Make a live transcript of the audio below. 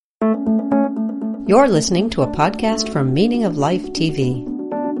You're listening to a podcast from Meaning of Life TV.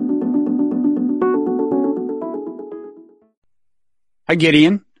 Hi,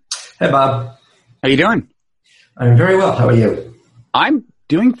 Gideon. Hey, Bob. How you doing? I'm very well. How are you? I'm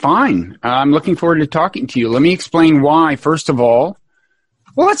doing fine. I'm looking forward to talking to you. Let me explain why, first of all.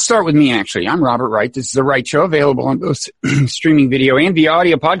 Well, let's start with me, actually. I'm Robert Wright. This is The Wright Show, available on both streaming video and via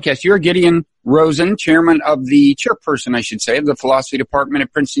audio podcast. You're Gideon Rosen, chairman of the chairperson, I should say, of the philosophy department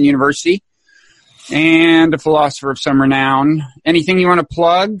at Princeton University, and a philosopher of some renown. Anything you want to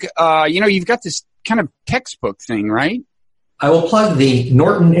plug? You've got this kind of textbook thing, right? I will plug the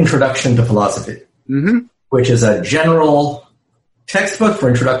Norton Introduction to Philosophy, which is a general textbook for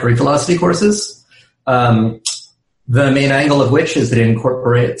introductory philosophy courses. The main angle of which is that it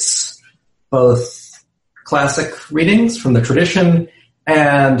incorporates both classic readings from the tradition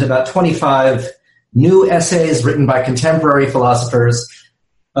and about 25 new essays written by contemporary philosophers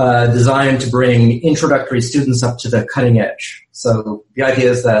designed to bring introductory students up to the cutting edge. So the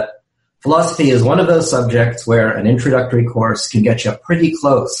idea is that philosophy is one of those subjects where an introductory course can get you pretty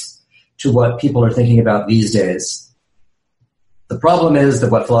close to what people are thinking about these days. The problem is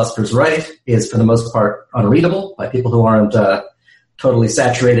that what philosophers write is, for the most part, unreadable by people who aren't totally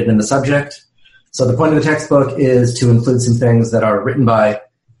saturated in the subject. So the point of the textbook is to include some things that are written by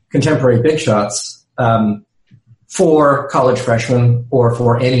contemporary big shots for college freshmen or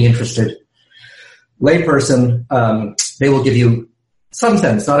for any interested layperson. They will give you some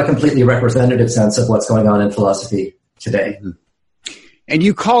sense, not a completely representative sense of what's going on in philosophy today. And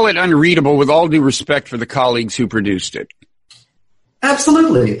you call it unreadable with all due respect for the colleagues who produced it.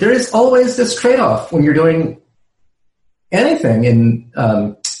 Absolutely. There is always this trade-off when you're doing anything in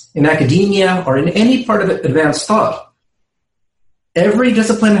academia or in any part of advanced thought. Every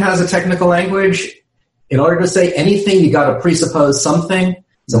discipline has a technical language. In order to say anything, you got to presuppose something.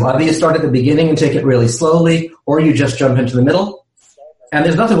 So either you start at the beginning and take it really slowly, or you just jump into the middle. And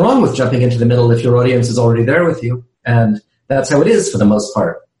there's nothing wrong with jumping into the middle if your audience is already there with you. And that's how it is for the most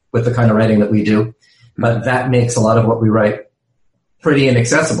part with the kind of writing that we do. But that makes a lot of what we write pretty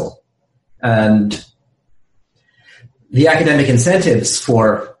inaccessible. And the academic incentives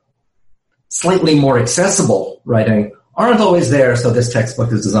for slightly more accessible writing aren't always there, so this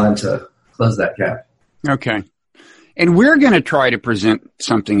textbook is designed to close that gap. Okay. And we're going to try to present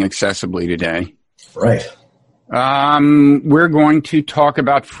something accessibly today. Right. We're going to talk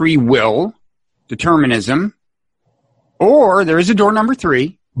about free will, determinism, or there is a door number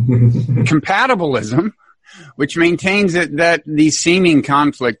 3, compatibilism, which maintains that the seeming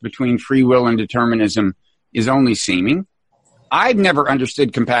conflict between free will and determinism is only seeming. I've never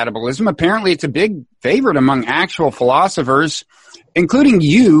understood compatibilism. Apparently, it's a big favorite among actual philosophers, including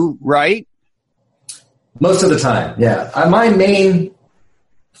you, right? Most of the time, yeah. My main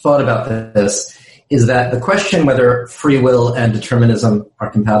thought about this is that the question whether free will and determinism are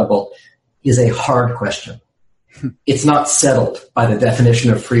compatible is a hard question. It's not settled by the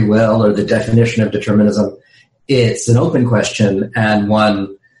definition of free will or the definition of determinism. It's an open question and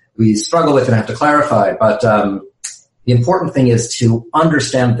one we struggle with and have to clarify. But the important thing is to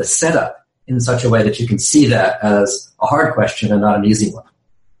understand the setup in such a way that you can see that as a hard question and not an easy one.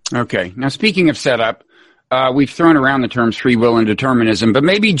 Okay. Now, speaking of setup, we've thrown around the terms free will and determinism, but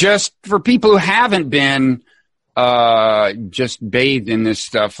maybe just for people who haven't been just bathed in this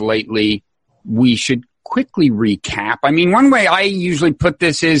stuff lately, we should quickly recap. I mean, one way I usually put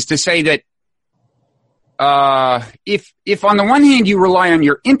this is to say that if on the one hand you rely on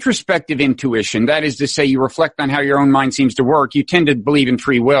your introspective intuition, that is to say you reflect on how your own mind seems to work, you tend to believe in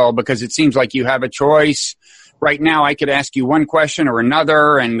free will because it seems like you have a choice. Right now I could ask you one question or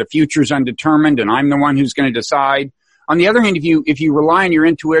another and the future's undetermined and I'm the one who's going to decide. On the other hand, if you rely on your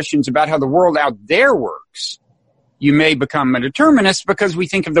intuitions about how the world out there works, you may become a determinist because we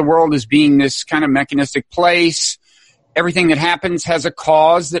think of the world as being this kind of mechanistic place. Everything that happens has a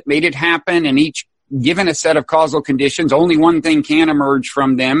cause that made it happen, and each given a set of causal conditions, only one thing can emerge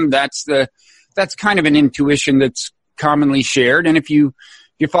from them. That's kind of an intuition that's commonly shared. And if you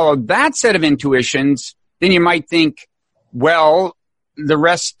follow that set of intuitions, then you might think, well, the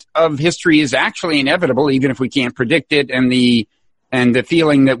rest of history is actually inevitable, even if we can't predict it, and the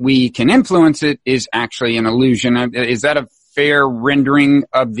feeling that we can influence it is actually an illusion. Is that a fair rendering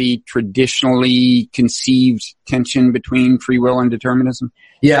of the traditionally conceived tension between free will and determinism?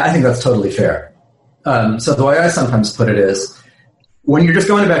 Yeah, I think that's totally fair. So the way I sometimes put it is, when you're just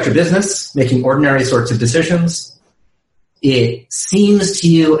going about your business, making ordinary sorts of decisions, it seems to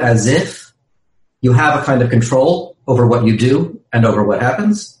you as if you have a kind of control over what you do and over what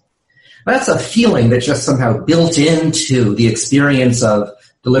happens. That's a feeling that's just somehow built into the experience of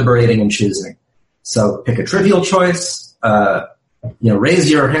deliberating and choosing. So pick a trivial choice,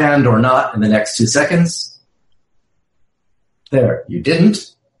 raise your hand or not in the next 2 seconds. There, you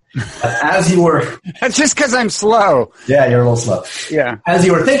didn't. As you were... That's just because I'm slow. Yeah, you're a little slow. Yeah. As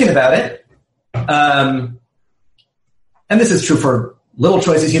you were thinking about it, and this is true for little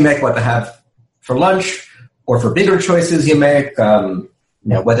choices you make, what to have for lunch, or for bigger choices you make,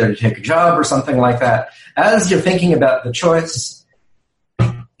 whether to take a job or something like that. As you're thinking about the choice,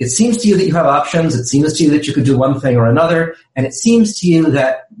 it seems to you that you have options. It seems to you that you could do one thing or another. And it seems to you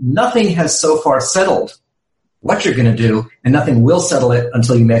that nothing has so far settled what you're going to do, and nothing will settle it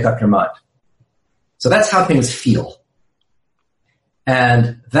until you make up your mind. So that's how things feel.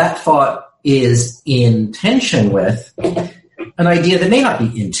 And that thought is in tension with an idea that may not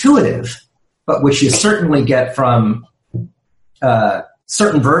be intuitive, but which you certainly get from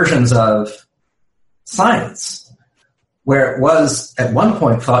certain versions of science, where it was at one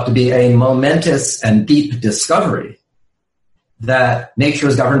point thought to be a momentous and deep discovery that nature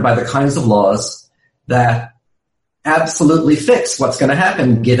is governed by the kinds of laws that absolutely fix what's going to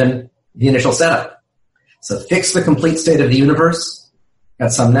happen given the initial setup. So fix the complete state of the universe.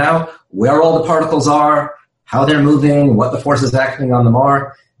 Got some now, where all the particles are, how they're moving, what the forces acting on them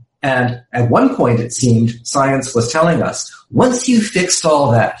are. And at one point, it seemed, science was telling us, once you've fixed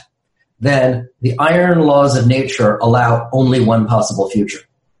all that, then the iron laws of nature allow only one possible future.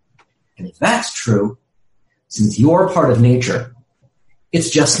 And if that's true, since you're part of nature, it's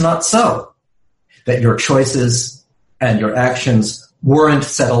just not so that your choices and your actions weren't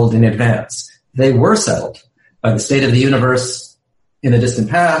settled in advance. They were settled by the state of the universe in the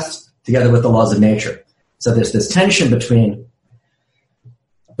distant past, together with the laws of nature. So there's this tension between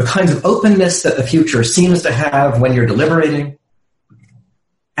the kinds of openness that the future seems to have when you're deliberating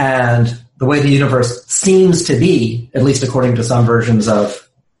and the way the universe seems to be, at least according to some versions of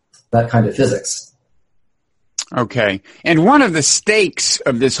that kind of physics. Okay. And one of the stakes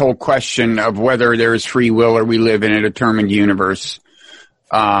of this whole question of whether there is free will or we live in a determined universe,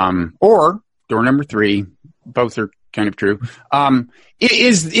 or door number 3, both are kind of true,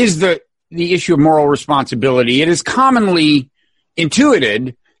 is the issue of moral responsibility. It is commonly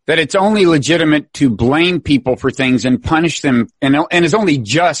intuited that it's only legitimate to blame people for things and punish them, and is only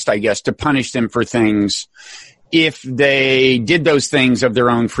just, I guess, to punish them for things if they did those things of their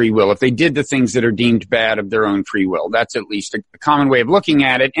own free will, if they did the things that are deemed bad of their own free will. That's at least a common way of looking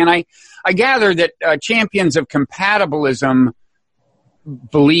at it. And I gather that champions of compatibilism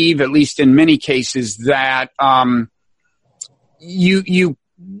believe, at least in many cases, that compatibilism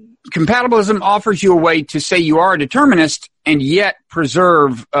offers you a way to say you are a determinist and yet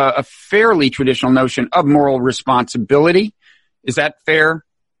preserve a fairly traditional notion of moral responsibility. Is that fair?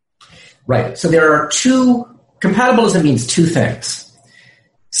 Right. So there are compatibilism means two things.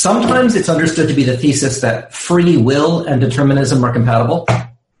 Sometimes it's understood to be the thesis that free will and determinism are compatible.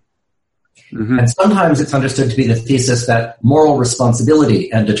 Mm-hmm. And sometimes it's understood to be the thesis that moral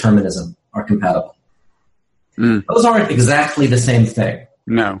responsibility and determinism are compatible. Mm. Those aren't exactly the same thing.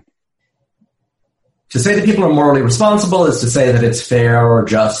 No. To say that people are morally responsible is to say that it's fair or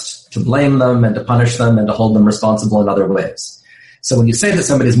just to blame them and to punish them and to hold them responsible in other ways. So when you say that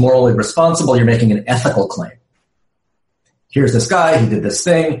somebody's morally responsible, you're making an ethical claim. Here's this guy, he did this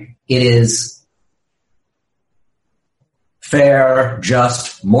thing. It is fair,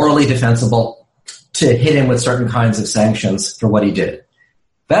 just, morally defensible to hit him with certain kinds of sanctions for what he did.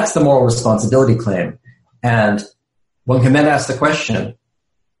 That's the moral responsibility claim. And one can then ask the question,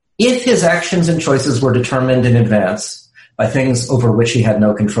 if his actions and choices were determined in advance by things over which he had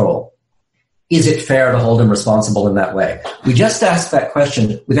no control, is it fair to hold him responsible in that way? We just asked that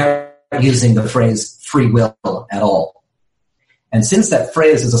question without using the phrase free will at all. And since that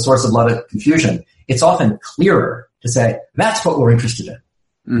phrase is a source of a lot of confusion, it's often clearer to say, that's what we're interested in.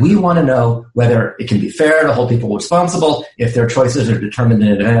 Mm-hmm. We want to know whether it can be fair to hold people responsible if their choices are determined in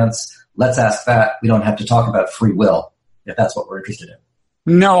advance. Let's ask that. We don't have to talk about free will if that's what we're interested in.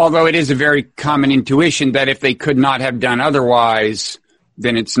 No, although it is a very common intuition that if they could not have done otherwise,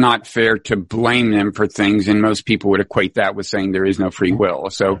 then it's not fair to blame them for things, and most people would equate that with saying there is no free will.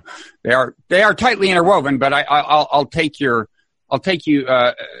 So they are tightly interwoven. But I'll take you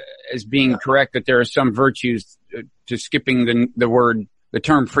as being correct that there are some virtues to skipping the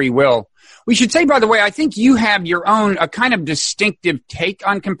term free will. We should say, by the way, I think you have your own a kind of distinctive take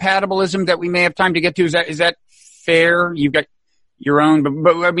on compatibilism that we may have time to get to. Is that fair? You've got your own,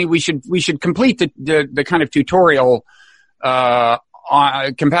 but I mean, we should complete the kind of tutorial on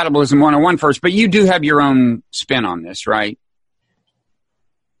Compatibilism 101 first. But you do have your own spin on this, right?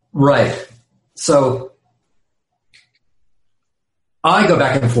 Right. So I go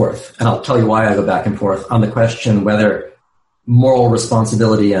back and forth, and I'll tell you why I go back and forth on the question whether moral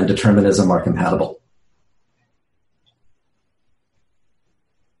responsibility and determinism are compatible.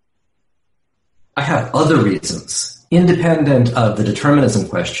 I have other reasons, independent of the determinism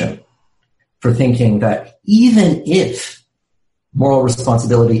question, for thinking that even if moral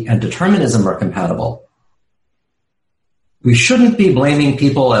responsibility and determinism are compatible, we shouldn't be blaming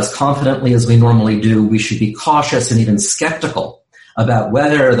people as confidently as we normally do. We should be cautious and even skeptical about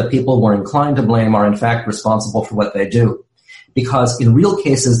whether the people we're inclined to blame are in fact responsible for what they do. Because in real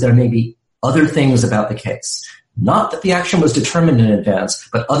cases, there may be other things about the case. Not that the action was determined in advance,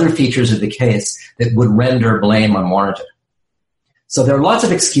 but other features of the case that would render blame unwarranted. So there are lots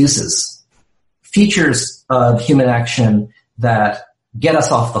of excuses, features of human action that get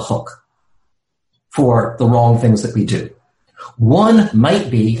us off the hook for the wrong things that we do. One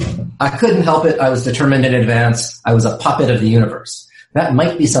might be, I couldn't help it, I was determined in advance, I was a puppet of the universe. That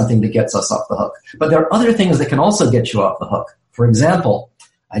might be something that gets us off the hook. But there are other things that can also get you off the hook. For example,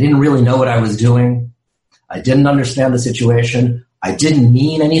 I didn't really know what I was doing. I didn't understand the situation. I didn't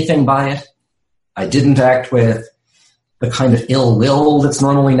mean anything by it. I didn't act with the kind of ill will that's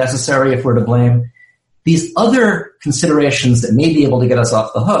normally necessary if we're to blame. These other considerations that may be able to get us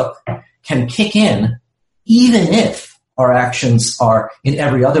off the hook can kick in even if our actions are in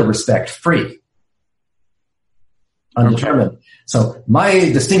every other respect free, undetermined. So my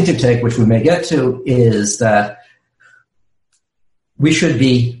distinctive take, which we may get to, is that we should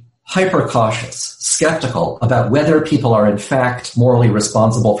be hyper cautious, skeptical about whether people are in fact morally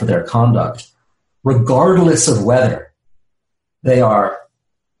responsible for their conduct, regardless of whether they are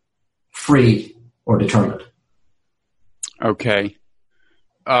free or determined. Okay.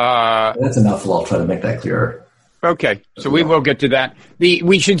 That's a mouthful. I'll try to make that clearer. Okay. So we will get to that.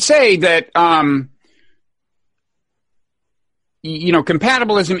 We should say that,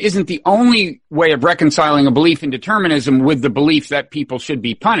 compatibilism isn't the only way of reconciling a belief in determinism with the belief that people should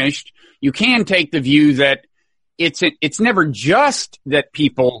be punished. You can take the view that it's never just that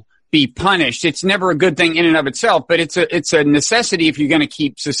people be punished. It's never a good thing in and of itself, but it's a necessity if you're going to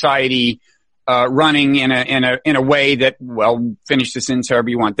keep society running in a way that, well, finish the sentence however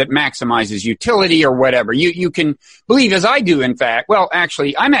you want, that maximizes utility or whatever. You can believe, as I do, in fact. Well,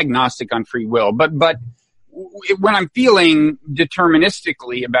 actually, I'm agnostic on free will, but when I'm feeling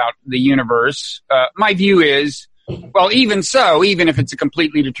deterministically about the universe, my view is, well, even so, even if it's a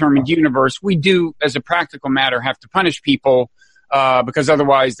completely determined universe, we do, as a practical matter, have to punish people, because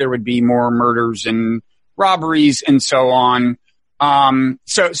otherwise there would be more murders and robberies and so on.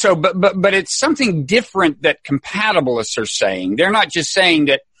 But it's something different that compatibilists are saying. They're not just saying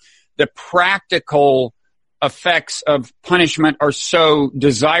that the practical effects of punishment are so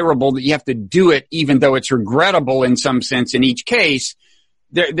desirable that you have to do it even though it's regrettable in some sense in each case.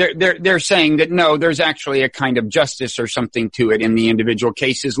 They're saying that no, there's actually a kind of justice or something to it in the individual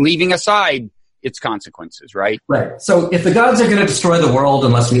cases, leaving aside its consequences, right? Right. So if the gods are going to destroy the world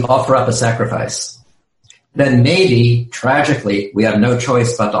unless we offer up a sacrifice, then maybe, tragically, we have no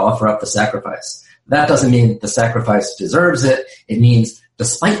choice but to offer up the sacrifice. That doesn't mean the sacrifice deserves it. It means,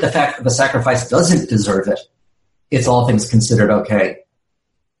 despite the fact that the sacrifice doesn't deserve it, it's all things considered okay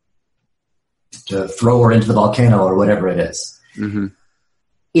to throw her into the volcano or whatever it is. Mm-hmm.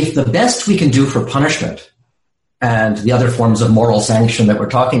 If the best we can do for punishment and the other forms of moral sanction that we're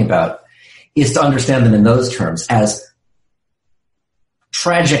talking about is to understand them in those terms as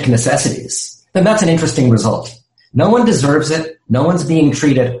tragic necessities, then that's an interesting result. No one deserves it. No one's being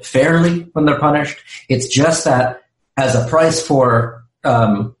treated fairly when they're punished. It's just that as a price for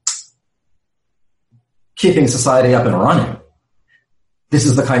keeping society up and running, this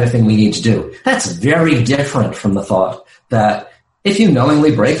is the kind of thing we need to do. That's very different from the thought that if you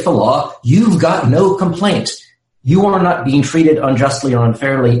knowingly break the law, you've got no complaint. You are not being treated unjustly or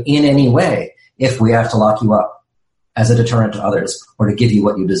unfairly in any way if we have to lock you up as a deterrent to others or to give you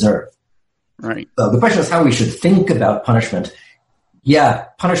what you deserve. Right. So the question is how we should think about punishment. Yeah,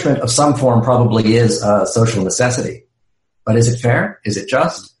 punishment of some form probably is a social necessity. But is it fair? Is it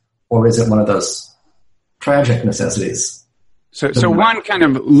just? Or is it one of those tragic necessities? So one kind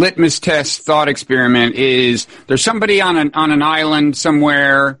of litmus test thought experiment is there's somebody on an island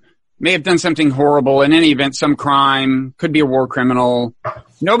somewhere, may have done something horrible, in any event, some crime, could be a war criminal.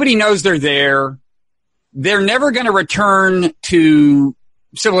 Nobody knows they're there. They're never going to return to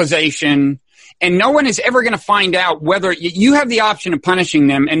civilization. And no one is ever going to find out whether you have the option of punishing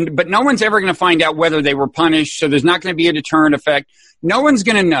them, but no one's ever going to find out whether they were punished. So there's not going to be a deterrent effect. No one's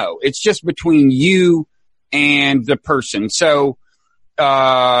going to know. It's just between you and the person. So,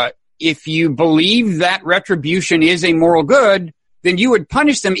 if you believe that retribution is a moral good, then you would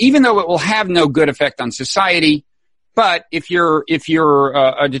punish them even though it will have no good effect on society. But if you're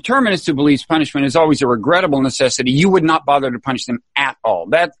a determinist who believes punishment is always a regrettable necessity, you would not bother to punish them at all.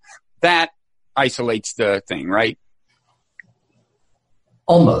 That isolates the thing, right?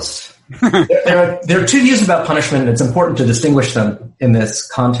 Almost. There are two views about punishment, and it's important to distinguish them in this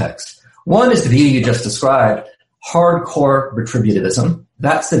context. One is the view you just described, hardcore retributivism.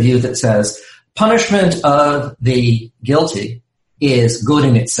 That's the view that says punishment of the guilty is good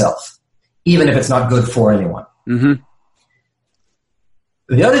in itself, even if it's not good for anyone. Mm-hmm.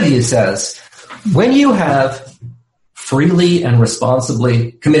 The other view says when you have freely and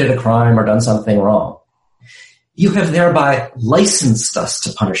responsibly committed a crime or done something wrong, you have thereby licensed us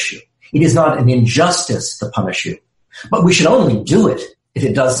to punish you. It is not an injustice to punish you, but we should only do it if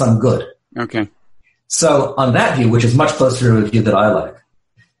it does some good. Okay. So on that view, which is much closer to a view that I like,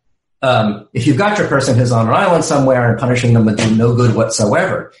 if you've got your person who's on an island somewhere and punishing them would do no good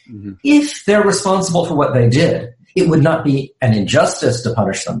whatsoever, mm-hmm. if they're responsible for what they did, it would not be an injustice to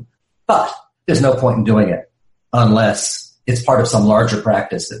punish them, but there's no point in doing it unless it's part of some larger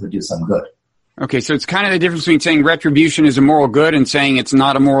practice that would do some good. Okay, so it's kind of the difference between saying retribution is a moral good and saying it's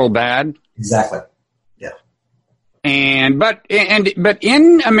not a moral bad. Exactly. Yeah. But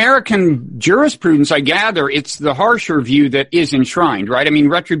in American jurisprudence, I gather it's the harsher view that is enshrined, right? I mean,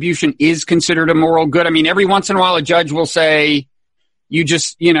 retribution is considered a moral good. I mean, every once in a while a judge will say,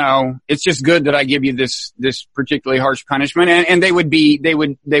 it's just good that I give you this particularly harsh punishment, and they would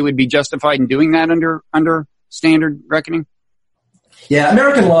be justified in doing that under standard reckoning. Yeah,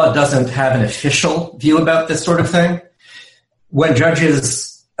 American law doesn't have an official view about this sort of thing. When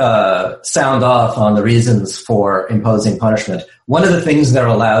judges sound off on the reasons for imposing punishment, one of the things they're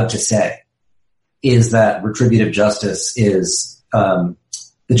allowed to say is that retributive justice is the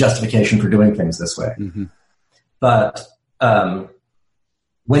justification for doing things this way. Mm-hmm. But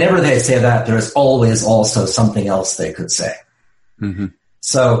whenever they say that, there's always also something else they could say. Mm-hmm.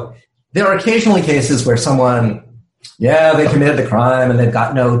 So there are occasionally cases where someone, they committed the crime and they've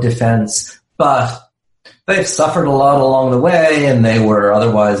got no defense, but they've suffered a lot along the way and they were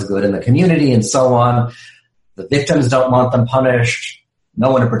otherwise good in the community and so on. The victims don't want them punished.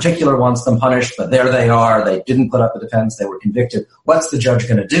 No one in particular wants them punished, but there they are. They didn't put up a defense. They were convicted. What's the judge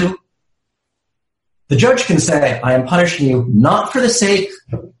going to do? The judge can say, I am punishing you not for the sake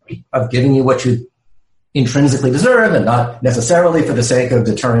of giving you what you intrinsically deserve and not necessarily for the sake of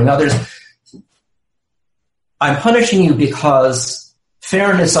deterring others. I'm punishing you because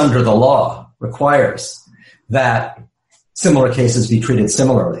fairness under the law requires that similar cases be treated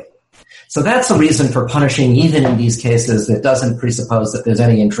similarly. So that's a reason for punishing even in these cases that doesn't presuppose that there's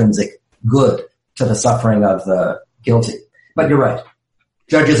any intrinsic good to the suffering of the guilty. But you're right.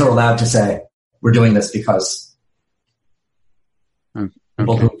 Judges are allowed to say, we're doing this because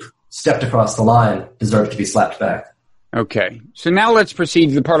people who stepped across the line deserve to be slapped back. Okay. So now let's proceed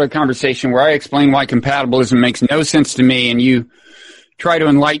to the part of the conversation where I explain why compatibilism makes no sense to me and you try to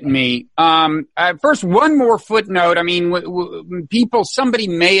enlighten me. First, one more footnote. I mean, somebody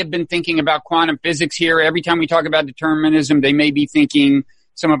may have been thinking about quantum physics here. Every time we talk about determinism, they may be thinking,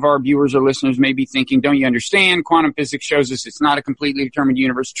 some of our viewers or listeners may be thinking, don't you understand? Quantum physics shows us it's not a completely determined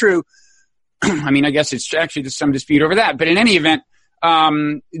universe. True. I mean, I guess it's actually just some dispute over that. But in any event,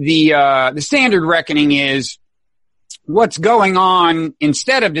 the standard reckoning is what's going on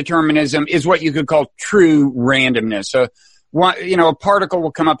instead of determinism is what you could call true randomness. A particle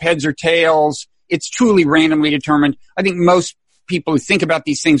will come up heads or tails. It's truly randomly determined. I think most people who think about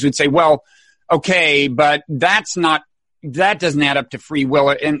these things would say, well, okay, but that doesn't add up to free will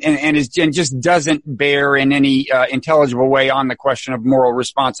and just doesn't bear in any intelligible way on the question of moral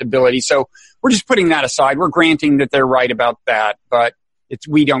responsibility. So we're just putting that aside. We're granting that they're right about that, but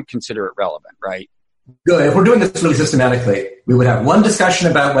we don't consider it relevant, right? Good. If we're doing this really systematically, we would have one discussion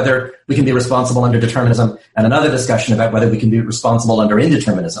about whether we can be responsible under determinism and another discussion about whether we can be responsible under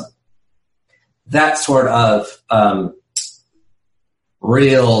indeterminism. That sort of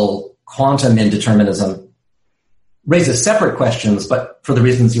real quantum indeterminism raises separate questions, but for the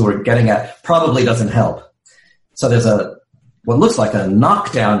reasons you were getting at, probably doesn't help. So there's what looks like a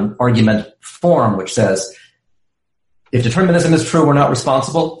knockdown argument form which says, if determinism is true, we're not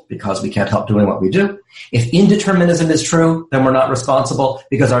responsible because we can't help doing what we do. If indeterminism is true, then we're not responsible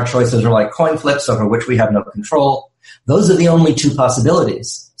because our choices are like coin flips over which we have no control. Those are the only two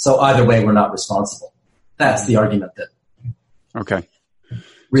possibilities. So either way, we're not responsible. That's the argument that. Okay.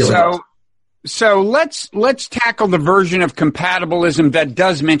 Really helps. So let's tackle the version of compatibilism that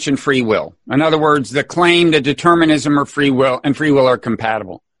does mention free will. In other words, the claim that determinism or free will are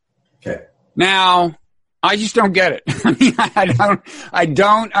compatible. Okay. Now, I just don't get it. I mean, I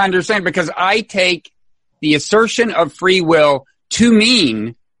don't understand, because I take the assertion of free will to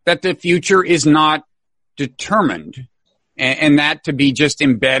mean that the future is not determined, and that to be just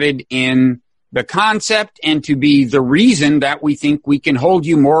embedded in the concept and to be the reason that we think we can hold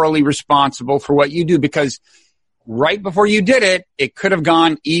you morally responsible for what you do, because right before you did it, it could have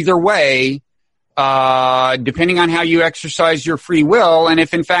gone either way, depending on how you exercise your free will. And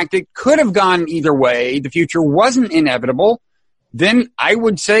if in fact it could have gone either way, the future wasn't inevitable, then I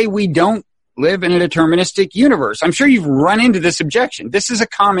would say we don't live in a deterministic universe. I'm sure you've run into this objection. This is a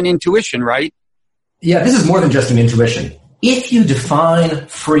common intuition, right? Yeah, this is more than just an intuition. If you define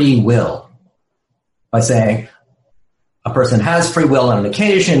free will by saying a person has free will on an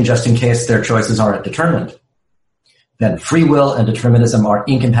occasion just in case their choices aren't determined, then free will and determinism are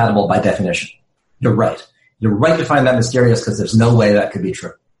incompatible by definition. You're right. You're right to find that mysterious, because there's no way that could be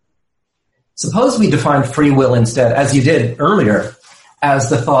true. Suppose we define free will instead, as you did earlier, as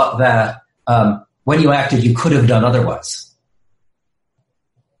the thought that when you acted, you could have done otherwise.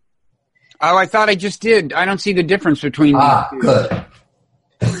 Oh, I thought I just did. I don't see the difference between these two. Good.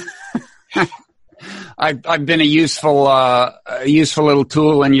 I've been a useful little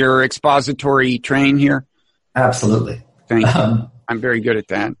tool in your expository train here. Absolutely. Thank you. I'm very good at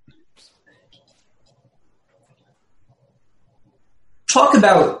that. Talk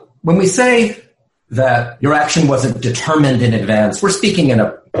about, when we say that your action wasn't determined in advance, we're speaking in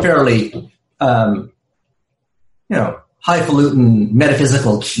a fairly, highfalutin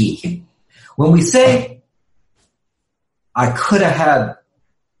metaphysical key. When we say, I could have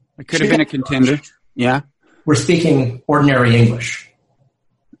been a contender. Yeah. We're speaking ordinary English.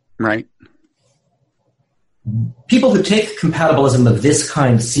 Right. People who take compatibilism of this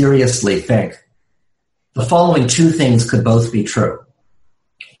kind seriously think the following two things could both be true.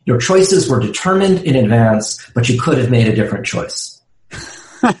 Your choices were determined in advance, but you could have made a different choice.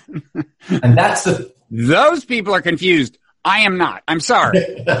 And that's those people are confused. I am not. I'm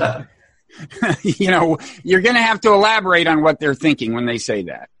sorry. You're going to have to elaborate on what they're thinking when they say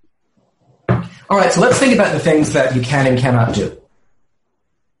that. All right, so let's think about the things that you can and cannot do.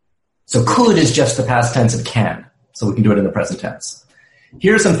 So could is just the past tense of can, so we can do it in the present tense.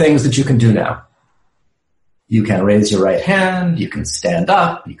 Here are some things that you can do now. You can raise your right hand, you can stand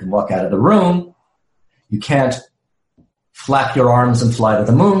up, you can walk out of the room, you can't flap your arms and fly to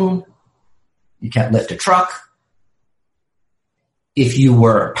the moon, you can't lift a truck. If you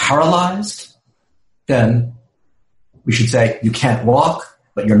were paralyzed, then we should say you can't walk,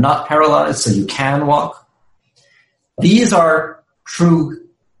 but you're not paralyzed, so you can walk. These are true,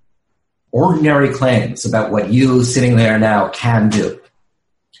 ordinary claims about what you sitting there now can do.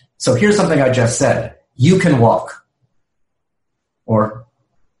 So here's something I just said. You can walk. Or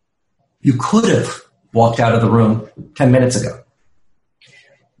you could have walked out of the room 10 minutes ago.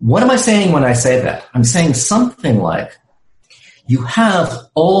 What am I saying when I say that? I'm saying something like, you have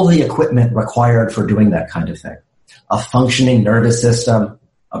all the equipment required for doing that kind of thing. A functioning nervous system,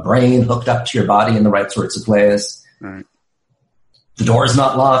 a brain hooked up to your body in the right sorts of ways. Right. The door's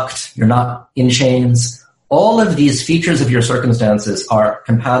not locked. You're not in chains. All of these features of your circumstances are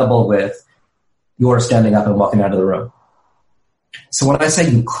compatible with your standing up and walking out of the room. So when I say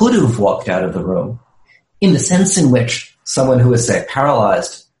you could have walked out of the room, in the sense in which someone who is, say,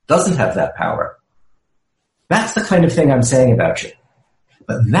 paralyzed doesn't have that power, that's the kind of thing I'm saying about you.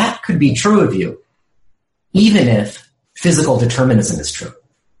 But that could be true of you, even if physical determinism is true.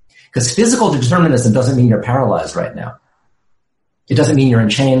 Because physical determinism doesn't mean you're paralyzed right now. It doesn't mean you're in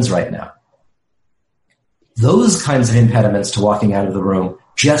chains right now. Those kinds of impediments to walking out of the room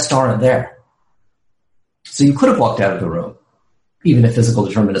just aren't there. So you could have walked out of the room, even if physical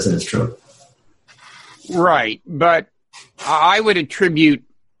determinism is true. Right, but I would attribute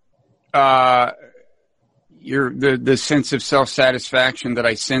the sense of self-satisfaction that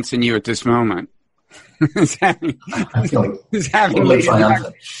I sense in you at this moment. having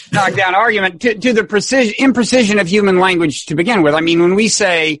knocked down argument to the imprecision of human language to begin with. I mean, when we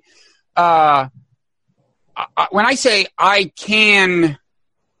say, when I say I can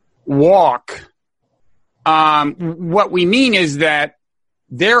walk, what we mean is that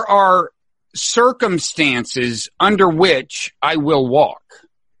there are circumstances under which I will walk.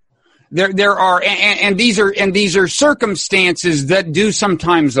 There are, and these are circumstances that do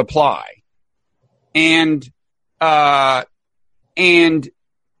sometimes apply. But in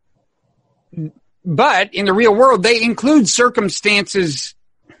the real world, they include circumstances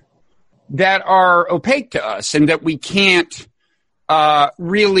that are opaque to us and that we can't,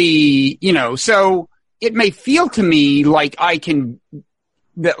 really, so it may feel to me like I can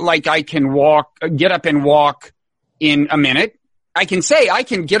that like I can get up and walk in a minute. I can say I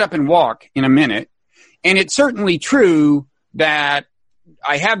can get up and walk in a minute. And it's certainly true that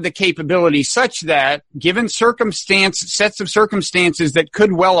I have the capability such that given sets of circumstances that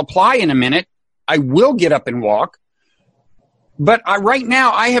could well apply in a minute, I will get up and walk. But right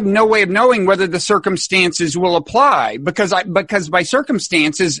now I have no way of knowing whether the circumstances will apply because by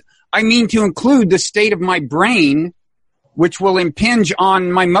circumstances, I mean to include the state of my brain, which will impinge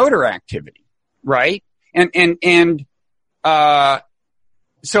on my motor activity. Right. And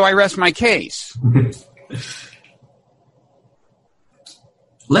so I rest my case.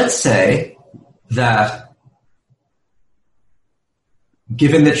 Let's say that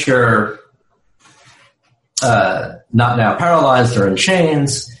given that you're not now paralyzed or in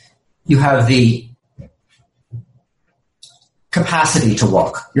chains, you have the capacity to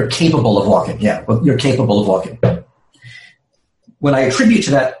walk. You're capable of walking. Yeah, you're capable of walking. When I attribute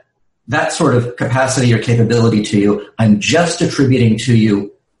to that sort of capacity or capability to you, I'm just attributing to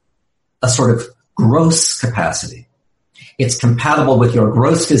you a sort of gross capacity. It's compatible with your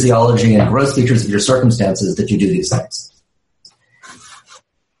gross physiology and gross features of your circumstances that you do these things.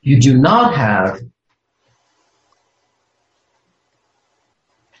 You do not have,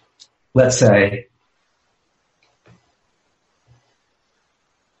 let's say,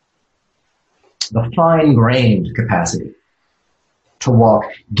 the fine-grained capacity to walk,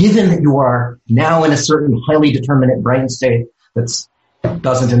 given that you are now in a certain highly determinate brain state that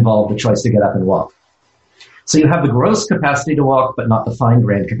doesn't involve the choice to get up and walk. So you have the gross capacity to walk, but not the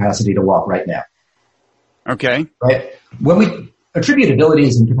fine-grained capacity to walk right now. Okay. Right? When we attribute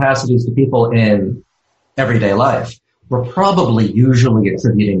abilities and capacities to people in everyday life, we're probably usually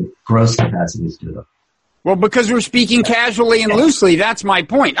attributing gross capacities to them. Well, because we're speaking casually and loosely, that's my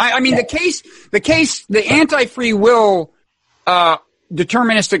point. I mean, the anti-free will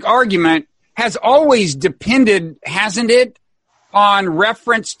deterministic argument has always depended, hasn't it, on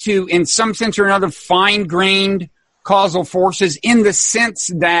reference to, in some sense or another, fine-grained causal forces in the sense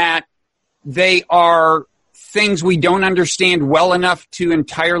that they are things we don't understand well enough to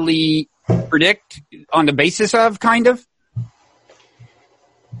entirely predict on the basis of, kind of?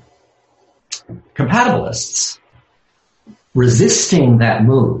 Compatibilists, resisting that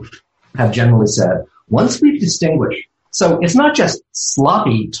move, have generally said, once we've distinguished, so it's not just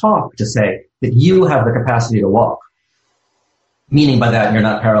sloppy talk to say that you have the capacity to walk, meaning by that you're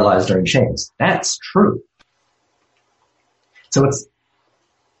not paralyzed or in chains. That's true. So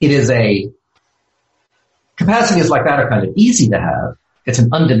capacities like that are kind of easy to have. It's an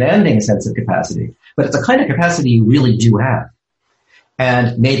undemanding sense of capacity, but it's a kind of capacity you really do have.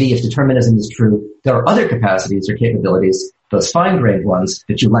 And maybe if determinism is true, there are other capacities or capabilities, those fine-grained ones,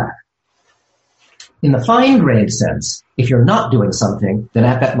 that you lack. In the fine-grained sense, if you're not doing something, then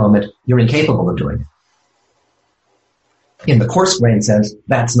at that moment, you're incapable of doing it. In the coarse-grained sense,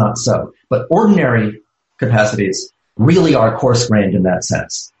 that's not so. But ordinary capacities really are coarse-grained in that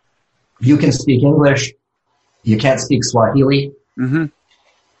sense. You can speak English. You can't speak Swahili. Mm-hmm.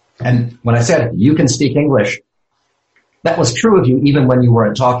 And when I said you can speak English, that was true of you even when you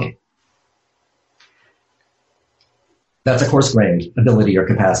weren't talking. That's a coarse-grained ability or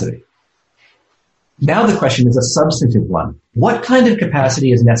capacity. Now the question is a substantive one. What kind of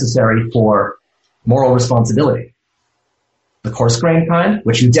capacity is necessary for moral responsibility? The coarse-grained kind,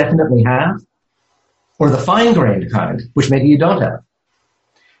 which you definitely have, or the fine-grained kind, which maybe you don't have?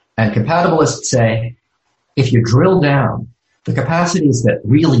 And compatibilists say, if you drill down, the capacities that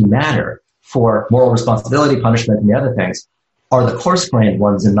really matter for moral responsibility, punishment, and the other things are the coarse-grained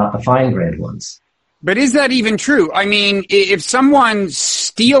ones and not the fine-grained ones. But is that even true? I mean, if someone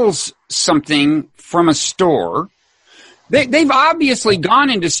steals something from a store, they've obviously gone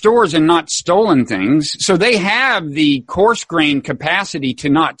into stores and not stolen things, so they have the coarse-grained capacity to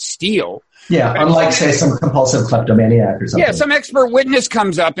not steal. Yeah, unlike, say, some compulsive kleptomaniac or something. Yeah, some expert witness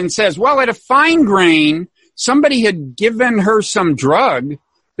comes up and says, well, at a fine grain, somebody had given her some drug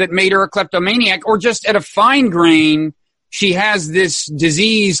that made her a kleptomaniac, or just at a fine grain, she has this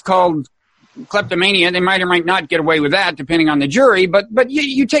disease called kleptomania. They might or might not get away with that, depending on the jury. But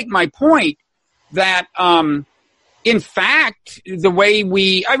you take my point that, in fact,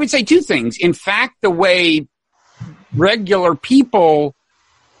 I would say two things. In fact, the way regular people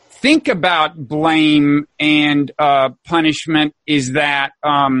think about blame and punishment is that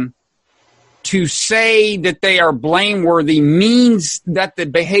to say that they are blameworthy means that the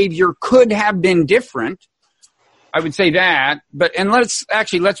behavior could have been different. I would say that, and let's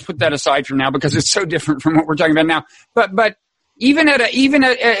put that aside for now because it's so different from what we're talking about now. But even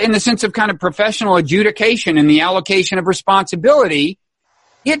in the sense of kind of professional adjudication and the allocation of responsibility,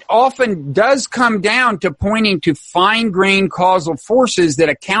 it often does come down to pointing to fine-grained causal forces that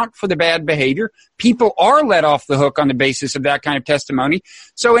account for the bad behavior. People are let off the hook on the basis of that kind of testimony.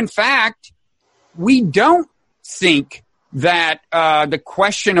 So, in fact, we don't think that the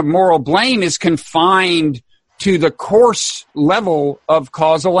question of moral blame is confined to the coarse level of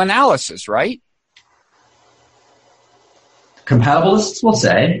causal analysis, right? Compatibilists will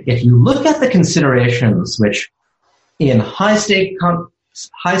say, if you look at the considerations which in high-stakes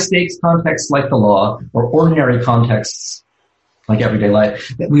contexts like the law or ordinary contexts like everyday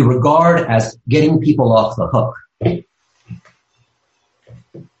life that we regard as getting people off the hook,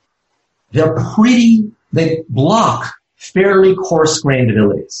 they block fairly coarse-grained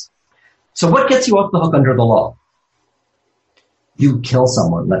abilities. So what gets you off the hook under the law? You kill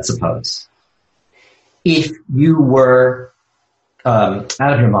someone, let's suppose. If you were out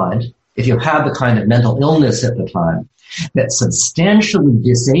of your mind, if you had the kind of mental illness at the time that substantially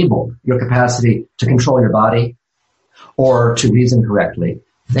disabled your capacity to control your body or to reason correctly,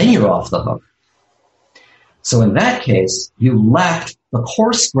 then you're off the hook. So in that case, you lacked the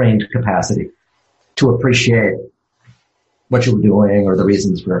coarse-grained capacity to appreciate what you were doing or the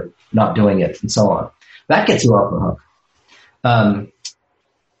reasons for not doing it and so on. That gets you off the hook.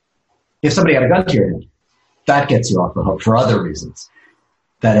 If somebody had a gun to your head, that gets you off the hook for other reasons.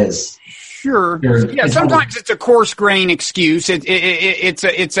 That is, sure. Yeah, sometimes it's a coarse-grained excuse. It's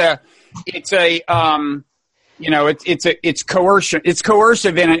coercion. It's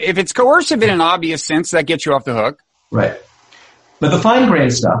coercive if it's coercive in an obvious sense, that gets you off the hook. Right. But the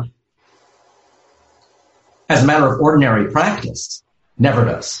fine-grained stuff, as a matter of ordinary practice, never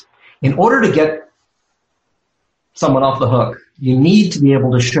does. In order to get someone off the hook, you need to be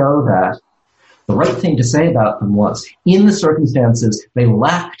able to show that the right thing to say about them was, in the circumstances, they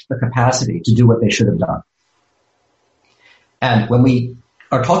lacked the capacity to do what they should have done. And when we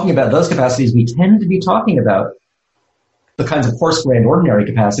are talking about those capacities, we tend to be talking about the kinds of coarse-grained ordinary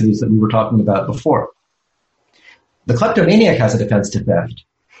capacities that we were talking about before. The kleptomaniac has a defense to theft.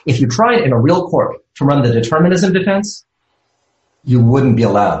 If you tried in a real court to run the determinism defense, you wouldn't be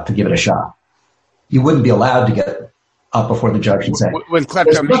allowed to give it a shot. You wouldn't be allowed to get up before the judge and say,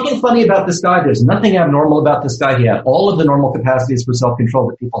 there's nothing funny about this guy, there's nothing abnormal about this guy, he had all of the normal capacities for self-control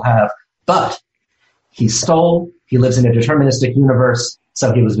that people have, but he stole, he lives in a deterministic universe,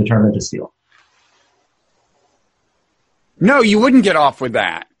 so he was determined to steal. No, you wouldn't get off with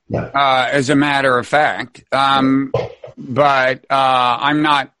that, yeah. As a matter of fact. But I'm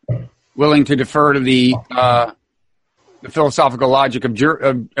not willing to defer to the philosophical logic of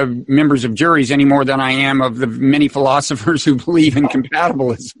members of juries any more than I am of the many philosophers who believe in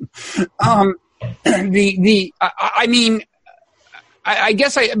compatibilism.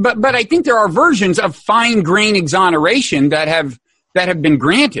 But I think there are versions of fine-grained exoneration that have been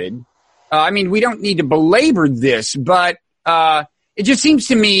granted. We don't need to belabor this, but it just seems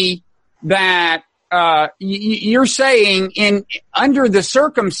to me that you're saying under the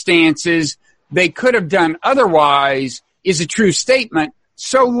circumstances they could have done otherwise is a true statement,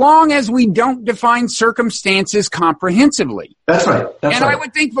 so long as we don't define circumstances comprehensively. That's right. I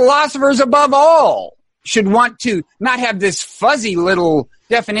would think philosophers above all should want to not have this fuzzy little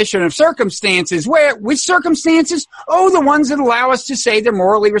definition of circumstances. Which circumstances? Oh, the ones that allow us to say they're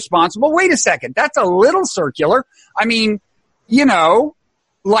morally responsible. Wait a second. That's a little circular.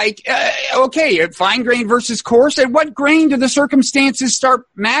 Fine grain versus coarse. At what grain do the circumstances start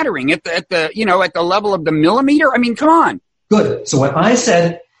mattering? At the level of the millimeter? Come on. Good. So when I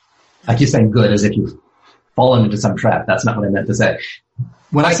said, I keep saying good as if you've fallen into some trap. That's not what I meant to say.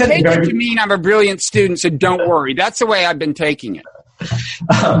 When I take it to mean I'm a brilliant student, so don't worry. That's the way I've been taking it.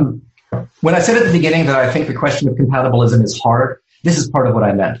 When I said at the beginning that I think the question of compatibilism is hard, this is part of what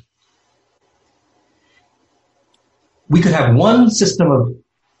I meant. We could have one system of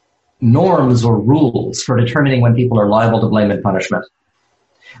norms or rules for determining when people are liable to blame and punishment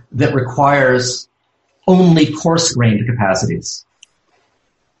that requires only coarse-grained capacities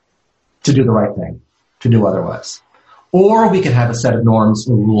to do the right thing, to do otherwise. Or we could have a set of norms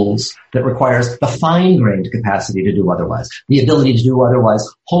or rules that requires the fine-grained capacity to do otherwise, the ability to do otherwise,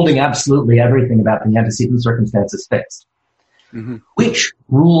 holding absolutely everything about the antecedent circumstances fixed. Mm-hmm. Which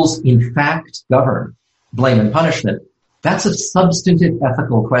rules, in fact, govern blame and punishment? That's a substantive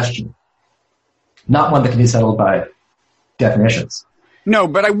ethical question, not one that can be settled by definitions. No,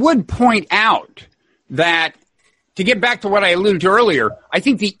 but I would point out that, to get back to what I alluded to earlier, I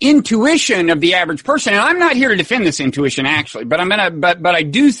think the intuition of the average person, and I'm not here to defend this intuition actually, but I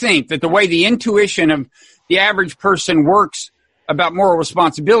do think that the way the intuition of the average person works about moral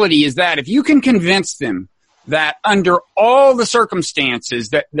responsibility is that if you can convince them that under all the circumstances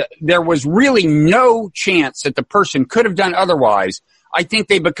that there was really no chance that the person could have done otherwise, I think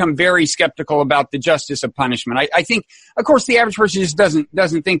they become very skeptical about the justice of punishment. I think, of course, the average person just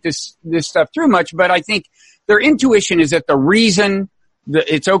doesn't think this stuff through much, but I think their intuition is that the reason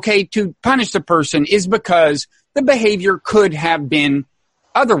that it's okay to punish the person is because the behavior could have been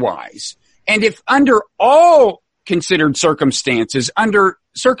otherwise. And if under all considered circumstances, under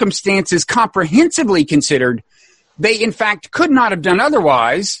circumstances comprehensively considered, they in fact could not have done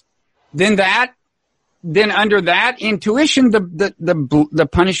otherwise, then under that intuition, the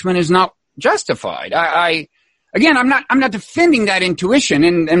punishment is not justified. Again, I'm not defending that intuition,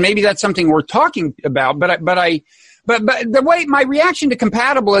 and maybe that's something we're talking about, but the way my reaction to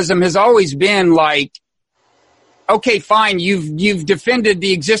compatibilism has always been like, okay, fine, you've defended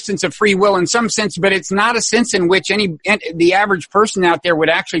the existence of free will in some sense, but it's not a sense in which the average person out there would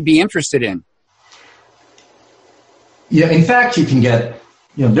actually be interested in. Yeah, in fact, you can get,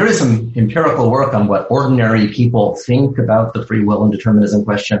 there is some empirical work on what ordinary people think about the free will and determinism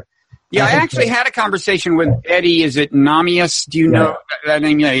question. Yeah, I actually had a conversation with Eddie, is it Namias? Do you know that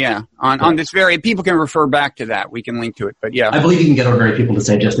name? Yeah. On this very, people can refer back to that. We can link to it, but yeah. I believe you can get ordinary people to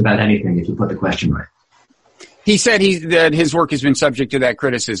say just about anything if you put the question right. He said that his work has been subject to that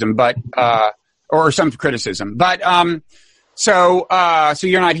criticism, or some criticism. But, so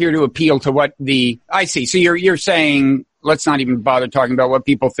you're not here to appeal to what I see. So you're saying, let's not even bother talking about what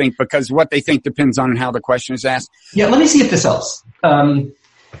people think, because what they think depends on how the question is asked. Yeah, let me see if this helps.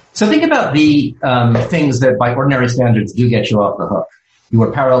 So think about the things that by ordinary standards do get you off the hook. You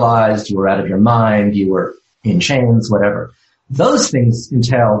were paralyzed, you were out of your mind, you were in chains, whatever. Those things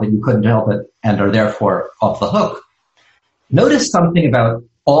entail that you couldn't help it and are therefore off the hook. Notice something about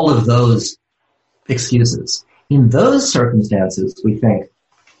all of those excuses. In those circumstances, we think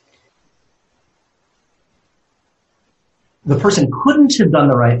the person couldn't have done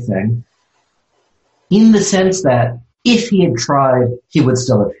the right thing in the sense that if he had tried, he would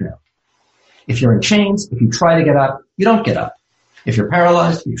still have failed. If you're in chains, if you try to get up, you don't get up. If you're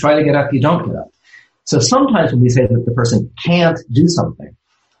paralyzed, you try to get up, you don't get up. So sometimes when we say that the person can't do something,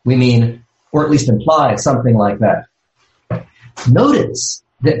 we mean, or at least imply something like that. Notice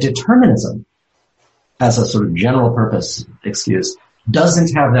that determinism, as a sort of general purpose excuse,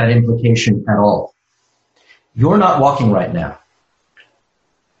 doesn't have that implication at all. You're not walking right now.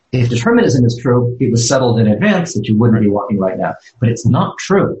 If determinism is true, it was settled in advance that you wouldn't be walking right now. But it's not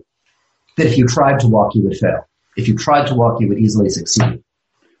true that if you tried to walk, you would fail. If you tried to walk, you would easily succeed.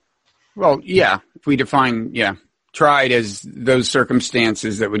 Well, yeah, if we define, tried as those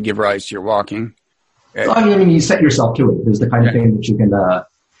circumstances that would give rise to your walking. Well, I mean, you set yourself to it. There's the kind of thing that you can,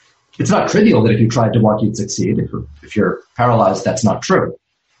 it's not trivial that if you tried to walk, you'd succeed. If you're paralyzed, that's not true.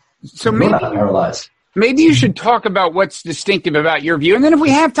 So you're not paralyzed. Maybe you should talk about what's distinctive about your view. And then if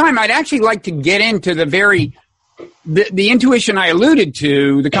we have time, I'd actually like to get into the intuition I alluded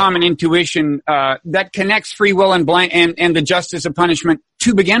to, the common intuition that connects free will and the justice of punishment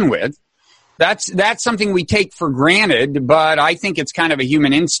to begin with. That's something we take for granted, but I think it's kind of a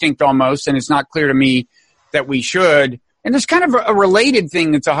human instinct almost, and it's not clear to me that we should. And there's kind of a related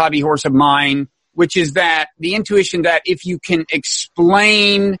thing that's a hobby horse of mine, which is that the intuition that if you can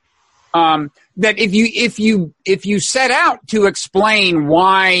explain, that if you set out to explain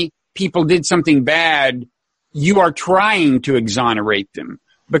why people did something bad, you are trying to exonerate them,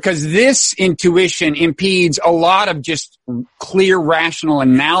 because this intuition impedes a lot of just clear rational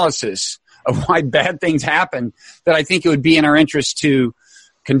analysis of why bad things happen that I think it would be in our interest to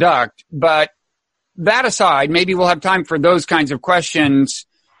conduct. But that aside, maybe we'll have time for those kinds of questions,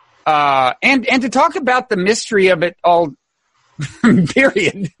 and to talk about the mystery of it all,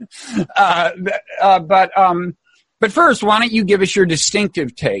 period. But first, why don't you give us your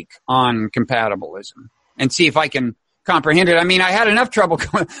distinctive take on compatibilism and see if I can comprehend it. I mean, I had enough trouble.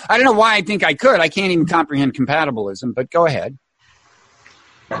 I don't know why I think I could. I can't even comprehend compatibilism, but go ahead.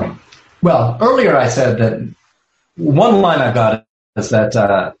 Well, earlier I said that one line I've got is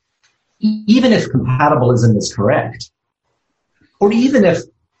that even if compatibilism is correct, or even if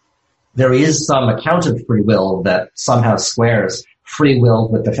there is some account of free will that somehow squares free will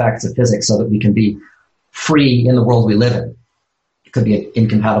with the facts of physics so that we can be free in the world we live in, it could be an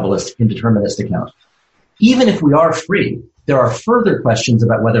incompatibilist, indeterminist account. Even if we are free, there are further questions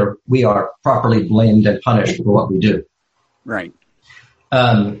about whether we are properly blamed and punished for what we do. Right.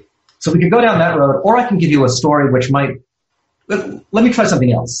 So we could go down that road, or I can give you a story which might... Let me try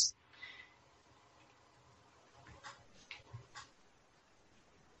something else.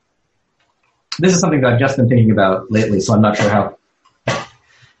 This is something that I've just been thinking about lately, so I'm not sure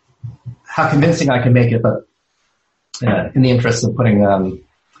how convincing I can make it, but in the interest of putting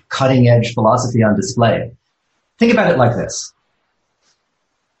cutting-edge philosophy on display. Think about it like this.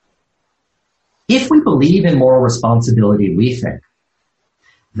 If we believe in moral responsibility, we think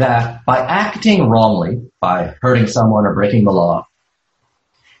that by acting wrongly, by hurting someone or breaking the law,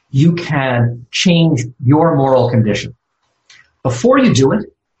 you can change your moral condition. Before you do it,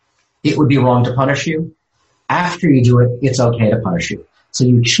 it would be wrong to punish you. After you do it, it's okay to punish you. So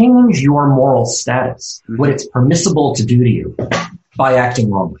you change your moral status, what it's permissible to do to you, by acting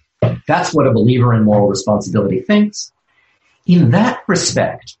wrongly. That's what a believer in moral responsibility thinks. In that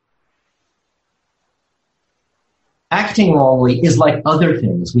respect, acting wrongly is like other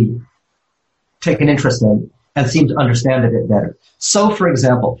things we take an interest in and seem to understand a bit better. So, for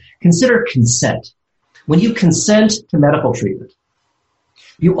example, consider consent. When you consent to medical treatment,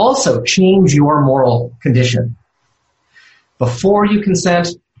 you also change your moral condition. Before you consent,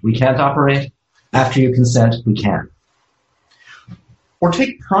 we can't operate. After you consent, we can. Or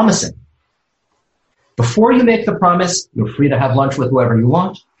take promising. Before you make the promise, you're free to have lunch with whoever you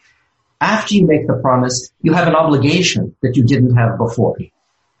want. After you make the promise, you have an obligation that you didn't have before.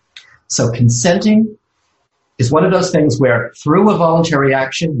 So consenting is one of those things where through a voluntary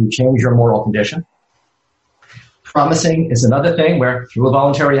action, you change your moral condition. Promising is another thing where through a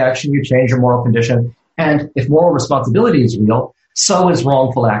voluntary action, you change your moral condition. And if moral responsibility is real, so is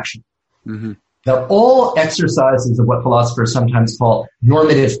wrongful action. Mm-hmm. They're all exercises of what philosophers sometimes call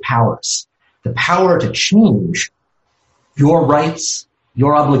normative powers. The power to change your rights,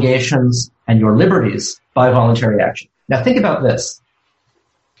 your obligations, and your liberties by voluntary action. Now think about this.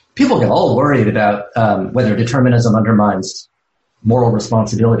 People get all worried about whether determinism undermines moral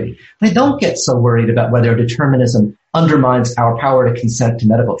responsibility. They don't get so worried about whether determinism undermines our power to consent to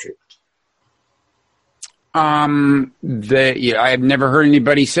medical treatment. I have never heard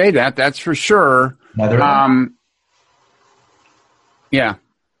anybody say that. That's for sure. Neither. Yeah.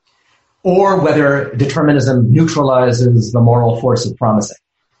 Or whether determinism neutralizes the moral force of promising.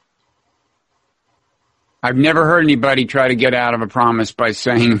 I've never heard anybody try to get out of a promise by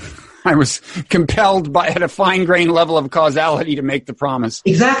saying I was compelled by at a fine-grained level of causality to make the promise.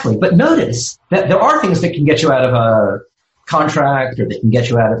 Exactly. But notice that there are things that can get you out of a contract or that can get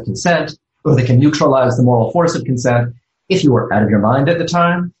you out of consent or that can neutralize the moral force of consent if you were out of your mind at the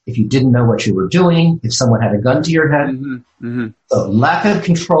time, if you didn't know what you were doing, if someone had a gun to your head. Mm-hmm. Mm-hmm. So lack of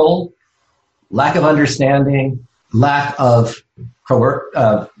control, lack of understanding, lack of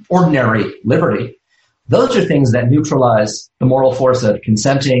ordinary liberty, those are things that neutralize the moral force of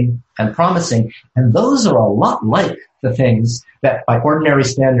consenting and promising, and those are a lot like the things that, by ordinary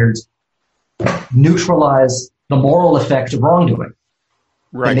standards, neutralize the moral effect of wrongdoing.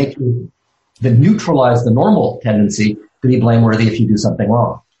 Right. They neutralize the normal tendency to be blameworthy if you do something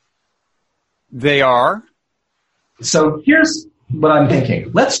wrong. They are. So here's what I'm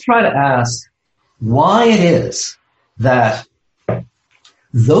thinking. Let's try to ask why it is that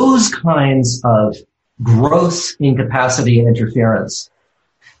those kinds of gross incapacity and interference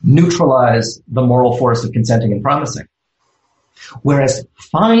neutralize the moral force of consenting and promising, whereas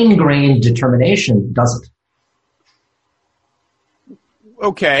fine-grained determination doesn't.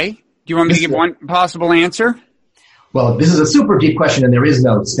 Okay. Do you want me to give one possible answer? Well, this is a super deep question, and there is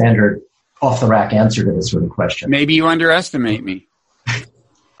no standard off-the-rack answer to this sort of question. Maybe you underestimate me. I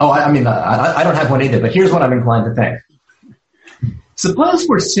don't have one either, but here's what I'm inclined to think. Suppose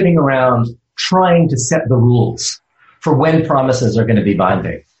we're sitting around trying to set the rules for when promises are going to be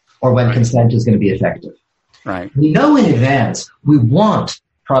binding or when consent is going to be effective. Right. We know in advance we want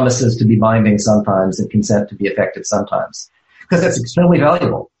promises to be binding sometimes and consent to be effective sometimes, because that's extremely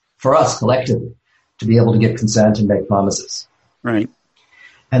valuable for us collectively to be able to give consent and make promises. Right.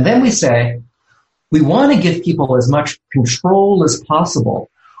 And then we say we want to give people as much control as possible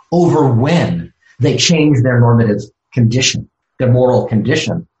over when they change their normative condition, their moral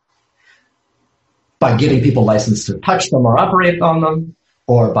condition, by giving people license to touch them or operate on them,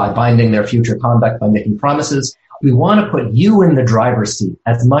 or by binding their future conduct by making promises. We want to put you in the driver's seat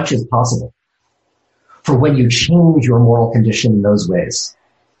as much as possible for when you change your moral condition in those ways.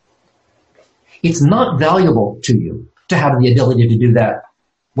 It's not valuable to you to have the ability to do that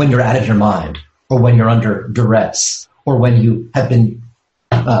when you're out of your mind, or when you're under duress, or when you have been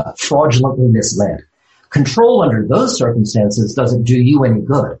fraudulently misled. Control under those circumstances doesn't do you any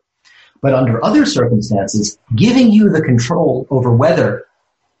good. But under other circumstances, giving you the control over whether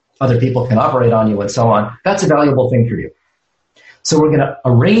other people can operate on you and so on, that's a valuable thing for you. So we're going to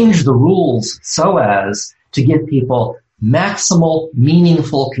arrange the rules so as to give people maximal,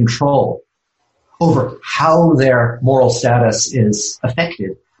 meaningful control over how their moral status is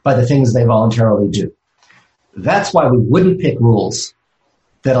affected by the things they voluntarily do. That's why we wouldn't pick rules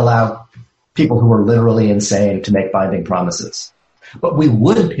that allow people who are literally insane to make binding promises. But we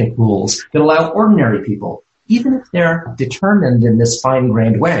would pick rules that allow ordinary people, even if they're determined in this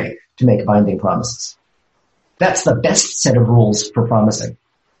fine-grained way, to make binding promises. That's the best set of rules for promising,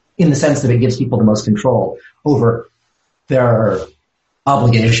 in the sense that it gives people the most control over their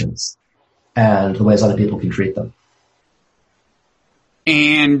obligations and the ways other people can treat them.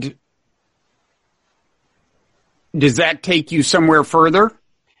 And does that take you somewhere further?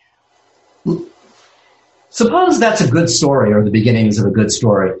 Suppose that's a good story, or the beginnings of a good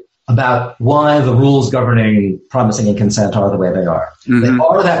story, about why the rules governing promising and consent are the way they are. Mm-hmm. They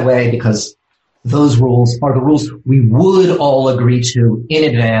are that way because those rules are the rules we would all agree to in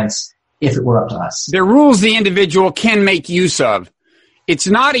advance if it were up to us. They're rules the individual can make use of. It's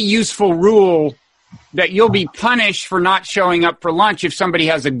not a useful rule that you'll be punished for not showing up for lunch if somebody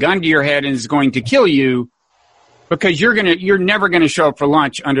has a gun to your head and is going to kill you, because you're never going to show up for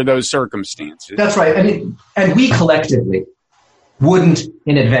lunch under those circumstances. That's right. And we collectively wouldn't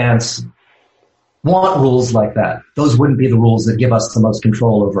in advance want rules like that. Those wouldn't be the rules that give us the most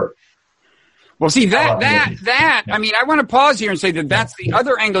control over. Well, see, I mean, I want to pause here and say that that's the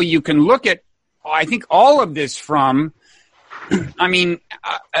other angle you can look at, I think, all of this from. I mean,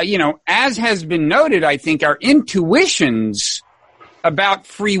 as has been noted, I think our intuitions about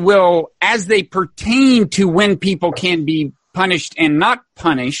free will as they pertain to when people can be punished and not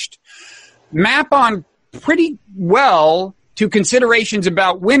punished map on pretty well to considerations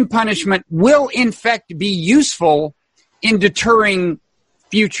about when punishment will in fact be useful in deterring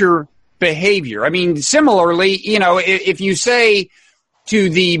future behavior. I mean, similarly, if you say to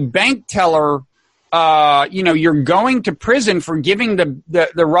the bank teller, you're going to prison for giving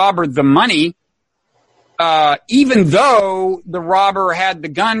the robber the money, even though the robber had the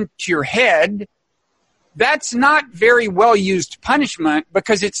gun to your head, that's not very well used punishment,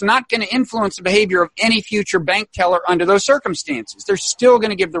 because it's not going to influence the behavior of any future bank teller under those circumstances. They're still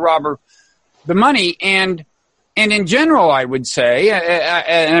going to give the robber the money. And in general, I would say,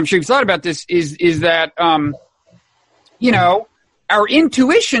 and I'm sure you've thought about this, is that, our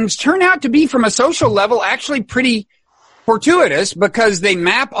intuitions turn out to be, from a social level, actually pretty fortuitous, because they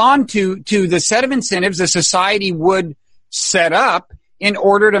map onto the set of incentives a society would set up in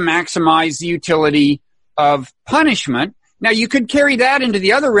order to maximize the utility of punishment. Now, you could carry that into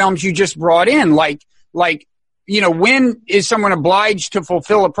the other realms you just brought in, like when is someone obliged to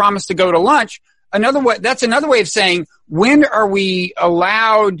fulfill a promise to go to lunch? That's another way of saying, when are we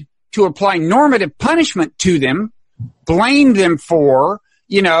allowed to apply normative punishment to them, blame them for,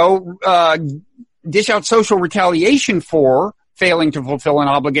 dish out social retaliation for failing to fulfill an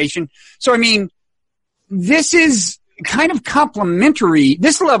obligation. So, I mean, this is kind of complementary.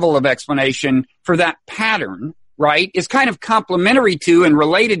 This level of explanation for that pattern, right, is kind of complementary to and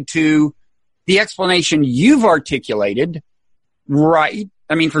related to the explanation you've articulated, right?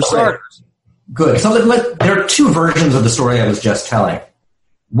 I mean, for starters. Good. So there are two versions of the story I was just telling.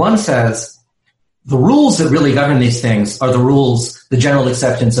 One says the rules that really govern these things are the rules, the general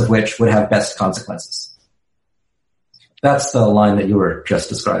acceptance of which would have best consequences. That's the line that you were just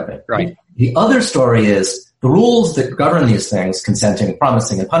describing. Right. The other story is the rules that govern these things, consenting,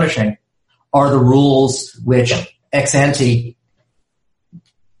 promising, and punishing, are the rules which ex ante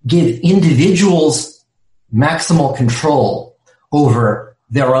give individuals maximal control over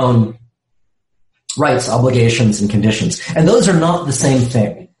their own rights, obligations, and conditions. And those are not the same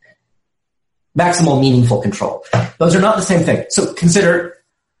thing. Maximal meaningful control. Those are not the same thing. So consider,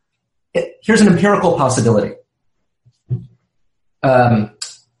 here's an empirical possibility.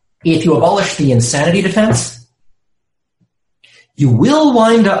 If you abolish the insanity defense, you will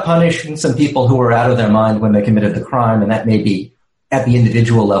wind up punishing some people who were out of their mind when they committed the crime, and that may be, at the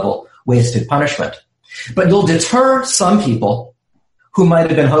individual level, wasted punishment. But you'll deter some people who might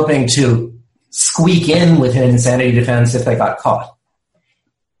have been hoping to squeak in with an insanity defense if they got caught.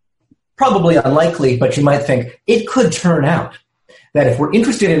 Probably unlikely, but you might think it could turn out that if we're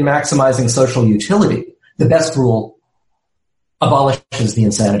interested in maximizing social utility, the best rule abolishes the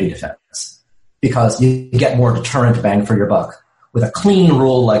insanity defense, because you get more deterrent bang for your buck with a clean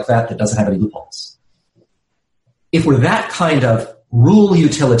rule like that doesn't have any loopholes. If we're that kind of rule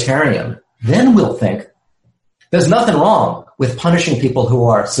utilitarian, then we'll think there's nothing wrong with punishing people who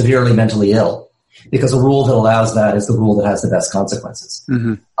are severely mentally ill, because a rule that allows that is the rule that has the best consequences.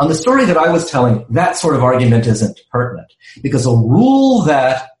 Mm-hmm. On the story that I was telling, that sort of argument isn't pertinent, because a rule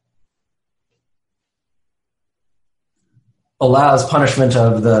that allows punishment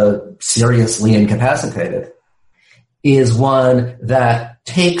of the seriously incapacitated is one that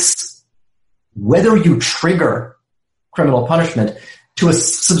takes whether you trigger criminal punishment to a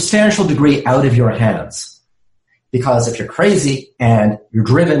substantial degree out of your hands. Because if you're crazy and you're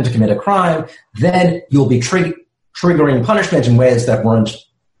driven to commit a crime, then you'll be triggering punishment in ways that weren't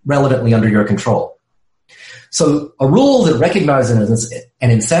relevantly under your control. So a rule that recognizes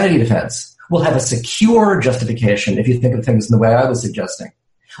an insanity defense will have a secure justification if you think of things in the way I was suggesting,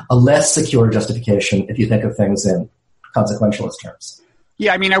 a less secure justification if you think of things in consequentialist terms.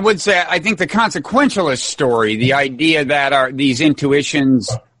 Yeah, I mean, I would say I think the consequentialist story, the idea that these intuitions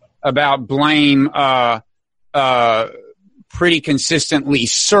about blame pretty consistently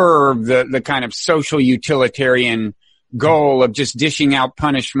serve the kind of social utilitarian goal of just dishing out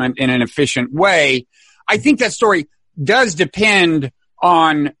punishment in an efficient way. I think that story does depend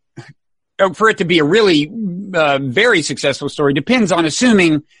on, for it to be a really very successful story, depends on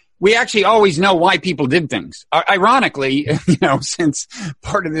assuming we actually always know why people did things. Ironically, since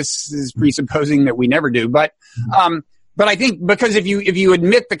part of this is presupposing that we never do, but I think because if you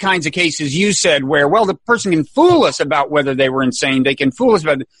admit the kinds of cases you said where, well, the person can fool us about whether they were insane, they can fool us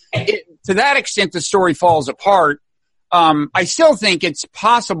about it, to that extent, the story falls apart. I still think it's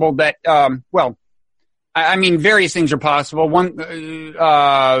possible that, I mean, various things are possible. One, and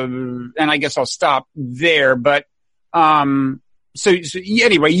I guess I'll stop there. But so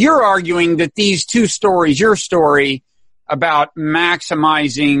anyway, you're arguing that these two stories, your story about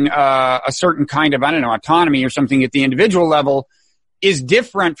maximizing a certain kind of, autonomy or something at the individual level, is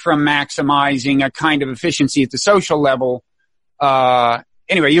different from maximizing a kind of efficiency at the social level.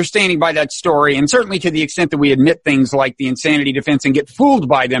 Anyway, you're standing by that story, and certainly to the extent that we admit things like the insanity defense and get fooled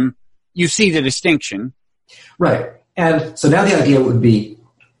by them, you see the distinction. Right. And so now the idea would be,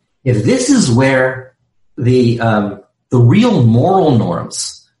 if this is where the real moral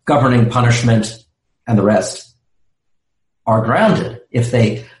norms governing punishment and the rest are grounded, if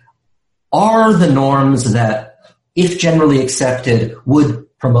they are the norms that, if generally accepted, would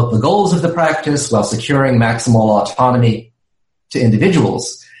promote the goals of the practice while securing maximal autonomy to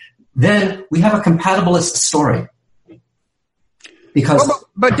individuals, then we have a compatibilist story. Because,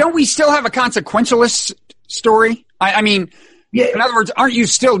 but don't we still have a consequentialist story? I mean, yeah. In other words, aren't you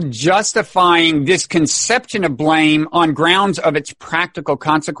still justifying this conception of blame on grounds of its practical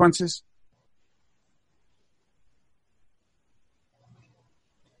consequences?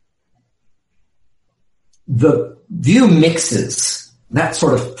 The view mixes that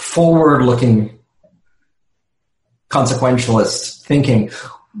sort of forward-looking consequentialist thinking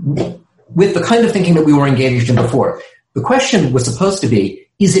with the kind of thinking that we were engaged in before. The question was supposed to be,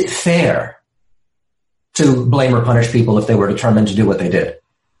 is it fair to blame or punish people if they were determined to do what they did?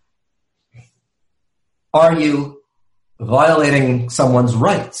 Are you violating someone's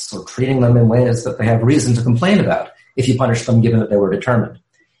rights or treating them in ways that they have reason to complain about if you punish them given that they were determined?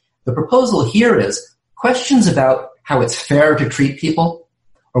 The proposal here is questions about how it's fair to treat people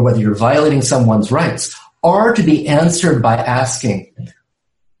or whether you're violating someone's rights are to be answered by asking,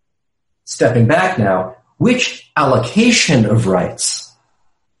 stepping back now, which allocation of rights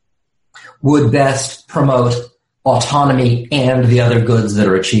would best promote autonomy and the other goods that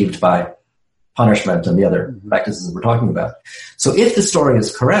are achieved by punishment and the other practices that we're talking about. So if the story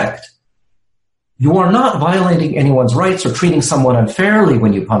is correct, you are not violating anyone's rights or treating someone unfairly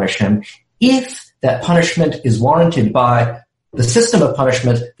when you punish him if that punishment is warranted by the system of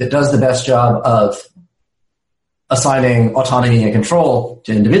punishment that does the best job of assigning autonomy and control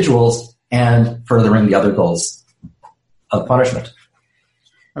to individuals and furthering the other goals of punishment.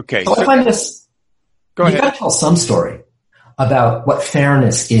 Okay. So I find this, go ahead. You've got to tell some story about what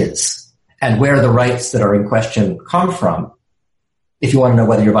fairness is and where the rights that are in question come from if you want to know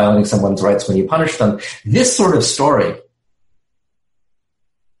whether you're violating someone's rights when you punish them. This sort of story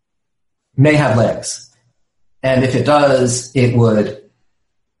may have legs. And if it does, it would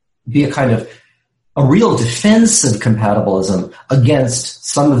be a kind of a real defense of compatibilism against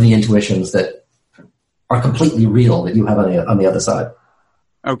some of the intuitions that are completely real that you have on the other side.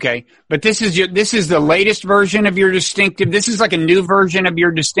 Okay, but this is the latest version of your distinctive. This is like a new version of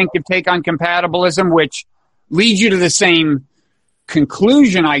your distinctive take on compatibilism, which leads you to the same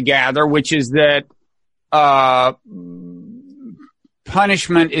conclusion, I gather, which is that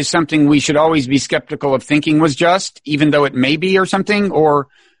punishment is something we should always be skeptical of thinking was just, even though it may be, or something, or...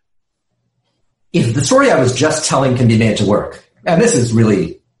 If the story I was just telling can be made to work, and this is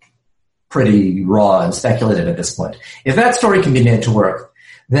really pretty raw and speculative at this point, if that story can be made to work,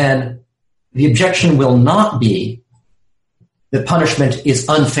 then the objection will not be that punishment is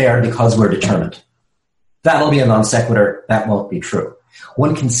unfair because we're determined. That'll be a non sequitur. That won't be true.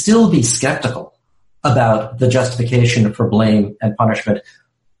 One can still be skeptical about the justification for blame and punishment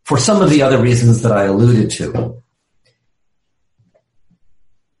for some of the other reasons that I alluded to.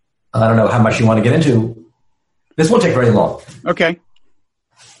 I don't know how much you want to get into. This won't take very long. Okay.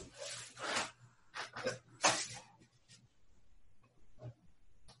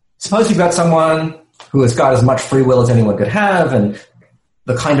 Suppose you've got someone who has got as much free will as anyone could have, and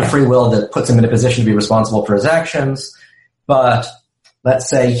the kind of free will that puts him in a position to be responsible for his actions. But let's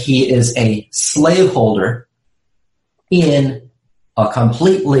say he is a slaveholder in a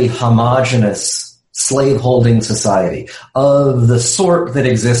completely homogeneous slaveholding society of the sort that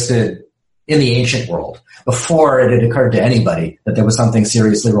existed in the ancient world before it had occurred to anybody that there was something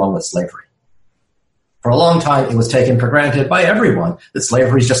seriously wrong with slavery. For a long time, it was taken for granted by everyone that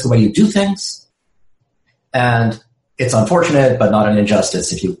slavery is just the way you do things. And it's unfortunate, but not an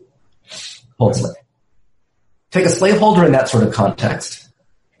injustice if you hold slave. Take a slaveholder in that sort of context.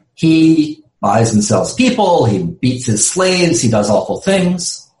 He buys and sells people. He beats his slaves. He does awful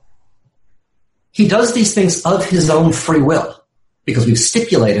things. He does these things of his own free will because we've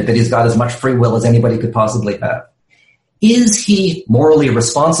stipulated that he's got as much free will as anybody could possibly have. Is he morally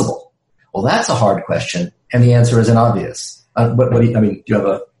responsible? Well, that's a hard question, and the answer isn't obvious. Does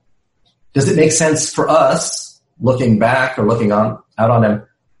it make sense for us, looking back or looking out on him?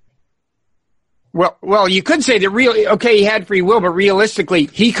 Well, you could say that he had free will, but realistically,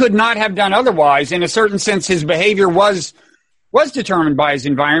 he could not have done otherwise. In a certain sense, his behavior was determined by his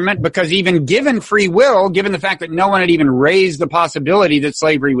environment, because even given free will, given the fact that no one had even raised the possibility that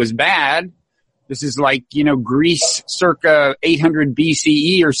slavery was bad, this is like, Greece circa 800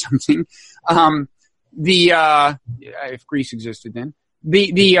 BCE or something. If Greece existed then,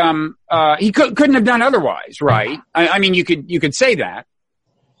 he couldn't have done otherwise, right? I mean, you could say that.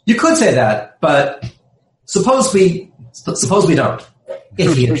 You could say that, but suppose we don't.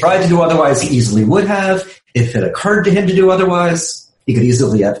 If he had tried to do otherwise, he easily would have. If it occurred to him to do otherwise, he could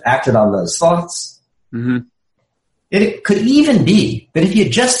easily have acted on those thoughts. Mm-hmm. It could even be that if he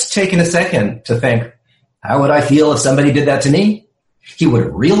had just taken a second to think, how would I feel if somebody did that to me? He would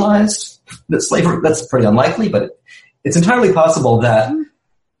have realized that slavery, that's pretty unlikely, but it's entirely possible that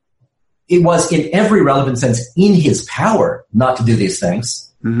it was in every relevant sense in his power not to do these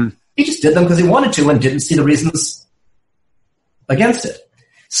things. Mm-hmm. He just did them because he wanted to and didn't see the reasons against it.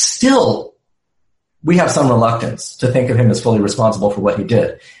 Still, we have some reluctance to think of him as fully responsible for what he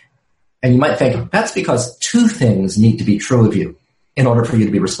did. And you might think that's because two things need to be true of you in order for you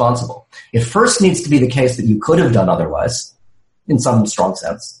to be responsible. It first needs to be the case that you could have done otherwise, in some strong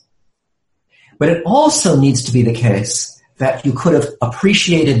sense. But it also needs to be the case that you could have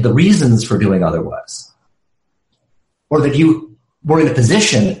appreciated the reasons for doing otherwise. Or that you were in a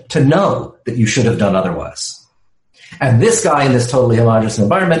position to know that you should have done otherwise. And this guy in this totally homogeneous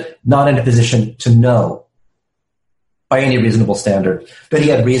environment, not in a position to know by any reasonable standard that he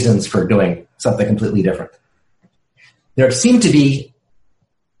had reasons for doing something completely different. There seem to be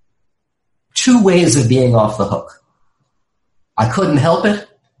two ways of being off the hook. I couldn't help it,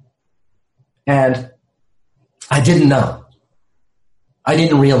 and I didn't know. I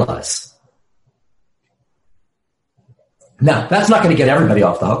didn't realize. Now, that's not going to get everybody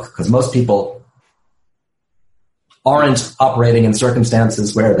off the hook, because most people aren't operating in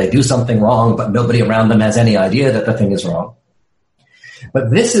circumstances where they do something wrong, but nobody around them has any idea that the thing is wrong. But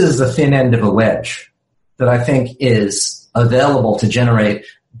this is the thin end of a wedge that I think is available to generate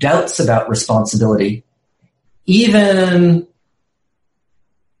doubts about responsibility, even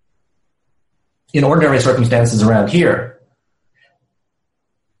in ordinary circumstances around here,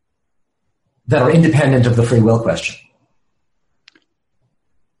 that are independent of the free will question.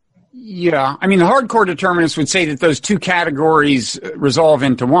 Yeah, I mean, the hardcore determinists would say that those two categories resolve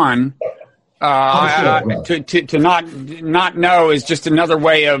into one. To not know is just another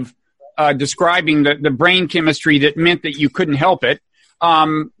way of describing the brain chemistry that meant that you couldn't help it.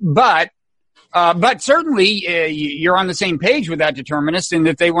 But certainly you're on the same page with that determinist in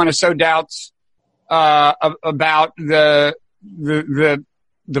that they want to sow doubts about the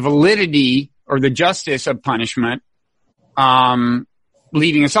validity or the justice of punishment.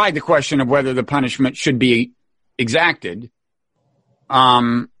 Leaving aside the question of whether the punishment should be exacted.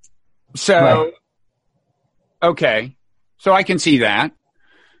 Right. Okay. So I can see that.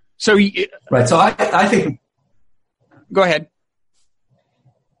 So right. So I think. Go ahead.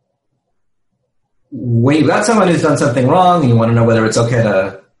 When you've got someone who's done something wrong and you want to know whether it's okay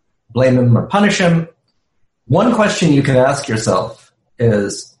to blame him or punish him, one question you can ask yourself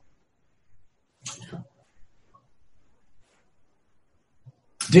is,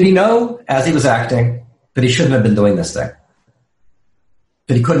 did he know, as he was acting, that he shouldn't have been doing this thing?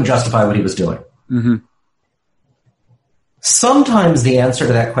 That he couldn't justify what he was doing? Mm-hmm. Sometimes the answer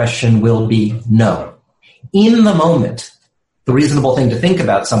to that question will be no. In the moment, the reasonable thing to think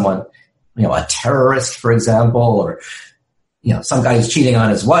about someone, a terrorist, for example, or some guy who's cheating on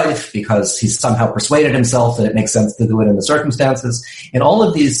his wife because he's somehow persuaded himself that it makes sense to do it in the circumstances. In all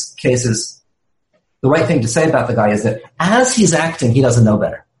of these cases, the right thing to say about the guy is that as he's acting, he doesn't know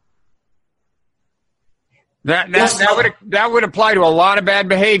better. That would apply to a lot of bad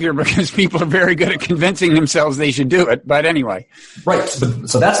behavior because people are very good at convincing themselves they should do it. But anyway. Right.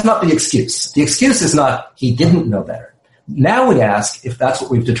 So that's not the excuse. The excuse is not he didn't know better. Now we ask, if that's what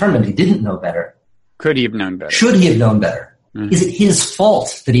we've determined, he didn't know better. Could he have known better? Should he have known better? Mm-hmm. Is it his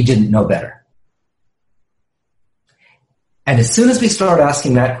fault that he didn't know better? And as soon as we start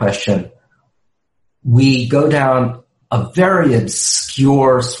asking that question, we go down a very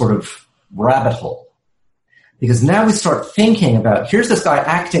obscure sort of rabbit hole. Because now we start thinking about, here's this guy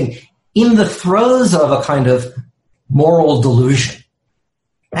acting in the throes of a kind of moral delusion.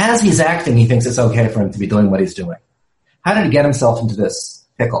 As he's acting, he thinks it's okay for him to be doing what he's doing. How did he get himself into this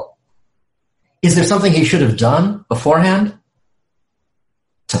pickle? Is there something he should have done beforehand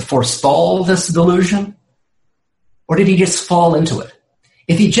to forestall this delusion? Or did he just fall into it?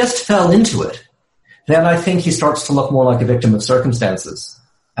 If he just fell into it, then I think he starts to look more like a victim of circumstances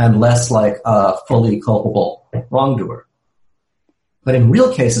and less like a fully culpable wrongdoer. But in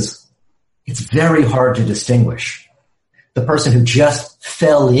real cases, it's very hard to distinguish the person who just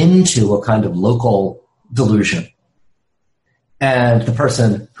fell into a kind of local delusion and the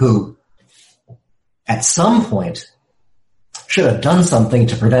person who, at some point, should have done something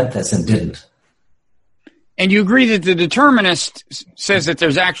to prevent this and didn't. And you agree that the determinist says that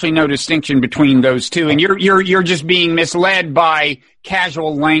there's actually no distinction between those two, and you're just being misled by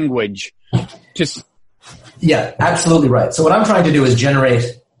casual language. Yeah, absolutely right. So what I'm trying to do is generate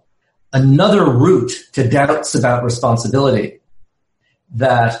another route to doubts about responsibility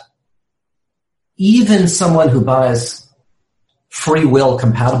that even someone who buys free will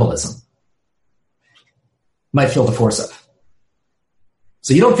compatibilism might feel the force of.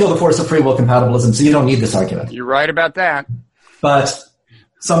 So you don't feel the force of free will compatibilism, so you don't need this argument. You're right about that. But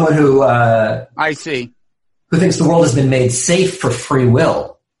someone who I see, who thinks the world has been made safe for free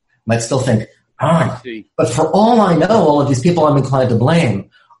will might still think, but for all I know, all of these people I'm inclined to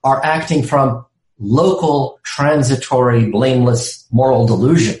blame are acting from local, transitory, blameless moral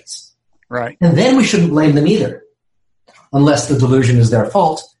delusions. Right. And then we shouldn't blame them either, unless the delusion is their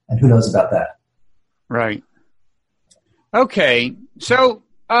fault, and who knows about that. Right. Okay. So,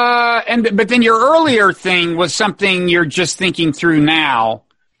 but then your earlier thing was something you're just thinking through now,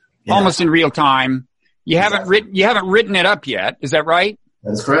 almost in real time. You haven't written it up yet. Is that right?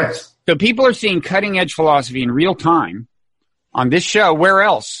 That's correct. So people are seeing cutting edge philosophy in real time on this show. Where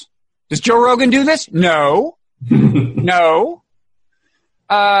else? Does Joe Rogan do this? No. No.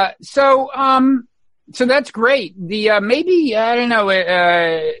 So that's great. Maybe, I don't know,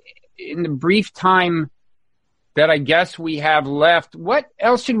 in the brief time that I guess we have left, what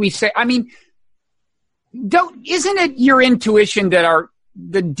else should we say? I mean, isn't it your intuition that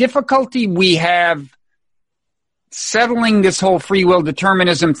the difficulty we have settling this whole free will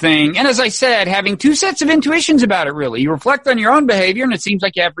determinism thing, and as I said, having two sets of intuitions about it, really. You reflect on your own behavior, and it seems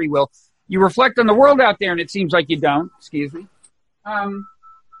like you have free will. You reflect on the world out there, and it seems like you don't. Excuse me. Don't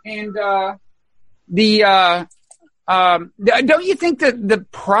you think that the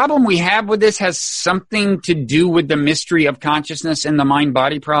problem we have with this has something to do with the mystery of consciousness and the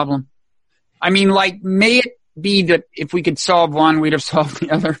mind-body problem? I mean, like, may it be that if we could solve one, we'd have solved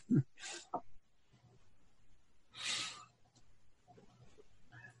the other?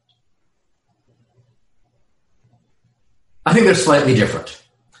 I think they're slightly different.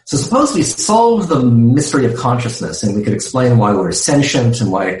 So suppose we solve the mystery of consciousness and we could explain why we're sentient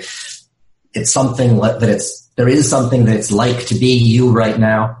and why it's something there is something that it's like to be you right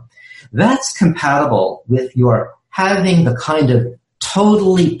now. That's compatible with your having the kind of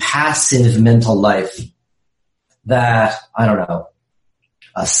totally passive mental life that, I don't know,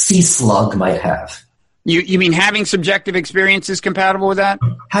 a sea slug might have. You mean having subjective experience is compatible with that?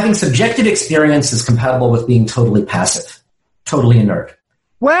 Having subjective experience is compatible with being totally passive, totally inert.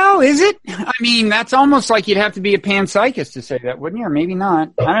 Well, is it? I mean, that's almost like you'd have to be a panpsychist to say that, wouldn't you? Or maybe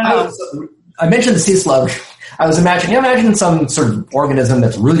not. I don't know. I mentioned the sea slug. I was imagining some sort of organism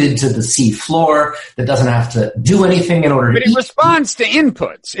that's rooted to the sea floor that doesn't have to do anything in order to eat. But it responds to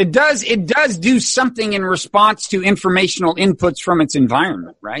inputs. It does do something in response to informational inputs from its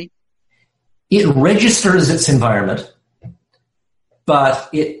environment, right? It registers its environment, but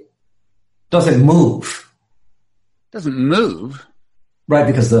it doesn't move. Doesn't move? Right,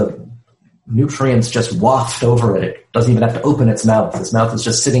 because the nutrients just waft over it. It doesn't even have to open its mouth. Its mouth is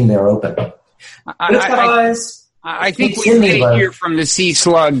just sitting there open. But it's got eyes. I think we may hear from the sea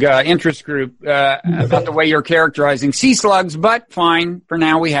slug interest group about the way you're characterizing sea slugs, but fine. For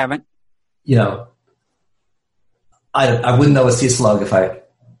now, we haven't. You know, I wouldn't know a sea slug if I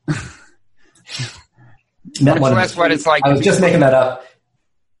met one. That's what it's like. I was just making that up.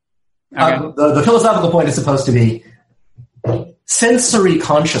 Okay. The philosophical point is supposed to be sensory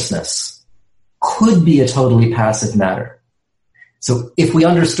consciousness could be a totally passive matter. So if we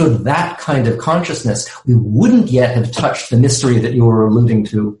understood that kind of consciousness, we wouldn't yet have touched the mystery that you were alluding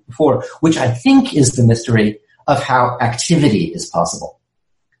to before, which I think is the mystery of how activity is possible.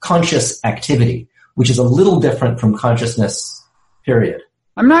 Conscious activity, which is a little different from consciousness, period.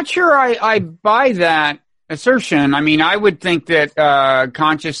 I'm not sure I buy that assertion. I mean, I would think that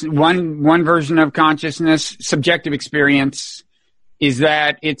one version of consciousness, subjective experience, is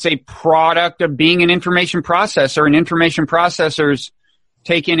that it's a product of being an information processor, and information processors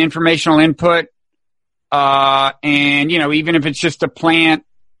take in informational input, and, you know, even if it's just a plant,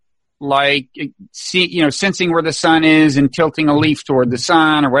 like, sensing where the sun is and tilting a leaf toward the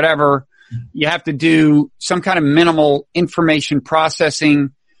sun or whatever, you have to do some kind of minimal information processing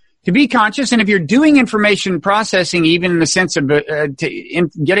to be conscious. And if you're doing information processing, even in the sense of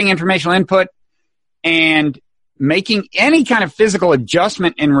getting informational input and making any kind of physical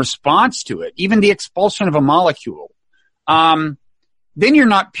adjustment in response to it, even the expulsion of a molecule, then you're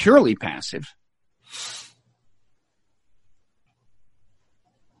not purely passive.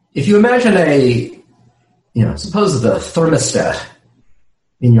 If you imagine suppose the thermostat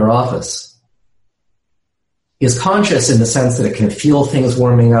in your office is conscious in the sense that it can feel things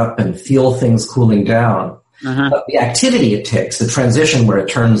warming up and feel things cooling down. Uh-huh. But the activity it takes, the transition where it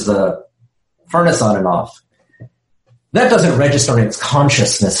turns the furnace on and off, that doesn't register in its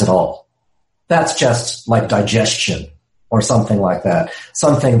consciousness at all. That's just like digestion or something like that.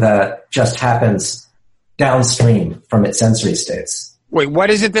 Something that just happens downstream from its sensory states. Wait,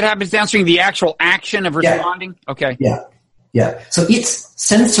 what is it that happens downstream? The actual action of responding? Yeah. Okay. Yeah. So its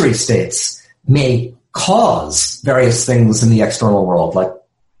sensory states may cause various things in the external world, like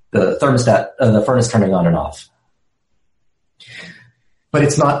the thermostat, the furnace turning on and off. But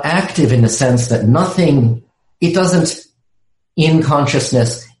it's not active in the sense that it doesn't, in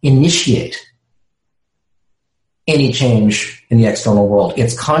consciousness, initiate any change in the external world.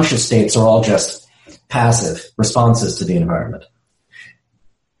 Its conscious states are all just passive responses to the environment.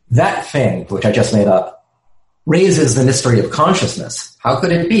 That thing, which I just made up, raises the mystery of consciousness. How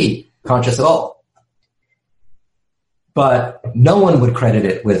could it be conscious at all? But no one would credit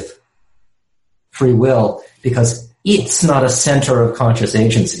it with free will because it's not a center of conscious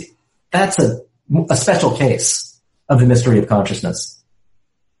agency. That's a special case of the mystery of consciousness.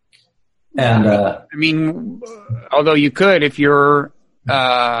 And although you could, if you're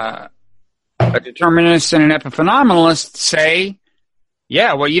a determinist and an epiphenomenalist, say,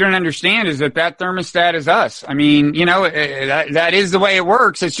 yeah, what you don't understand is that thermostat is us. I mean, that is the way it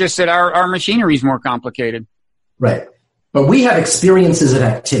works. It's just that our machinery is more complicated. Right. But we have experiences of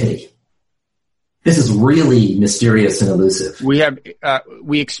activity. This is really mysterious and elusive.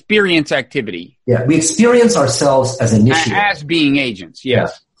 We experience activity. Yeah, we experience ourselves as initiators. As being agents,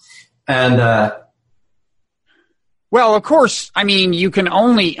 yes. Yeah. And, well, of course,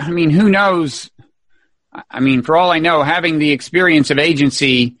 who knows? For all I know, having the experience of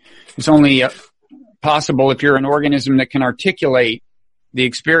agency is only possible if you're an organism that can articulate the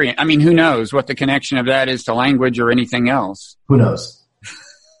experience. Who knows what the connection of that is to language or anything else? Who knows?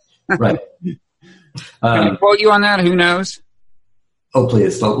 Right. Can I quote you on that? Who knows? Oh,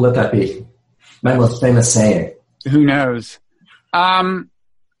 please, let that be my most famous saying. Who knows?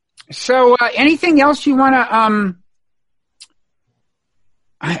 So anything else you want to...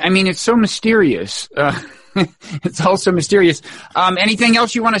 it's so mysterious. It's also mysterious. Anything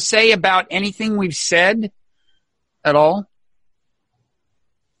else you want to say about anything we've said at all?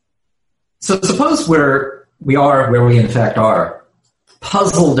 So suppose we are where we in fact are,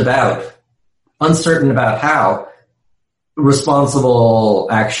 puzzled about, uncertain about how responsible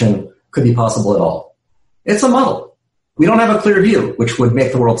action could be possible at all. It's a muddle. We don't have a clear view, which would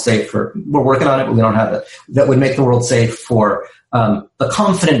make the world safe we're working on it, but we don't have it. That would make the world safe for the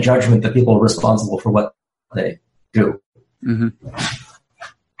confident judgment that people are responsible for what they do. Mm-hmm.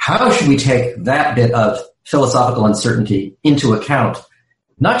 How should we take that bit of philosophical uncertainty into account,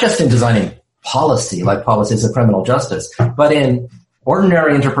 not just in designing policy, like policies of criminal justice, but in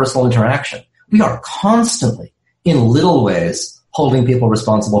ordinary interpersonal interaction? We are constantly, in little ways, holding people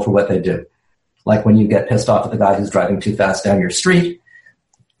responsible for what they do. Like when you get pissed off at the guy who's driving too fast down your street,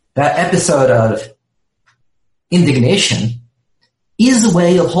 that episode of indignation is a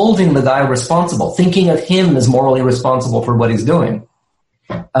way of holding the guy responsible, thinking of him as morally responsible for what he's doing.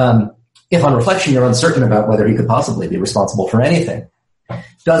 If on reflection you're uncertain about whether he could possibly be responsible for anything,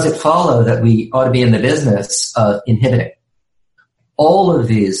 does it follow that we ought to be in the business of inhibiting all of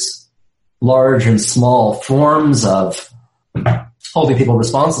these large and small forms of holding people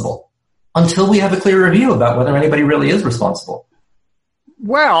responsible until we have a clearer view about whether anybody really is responsible?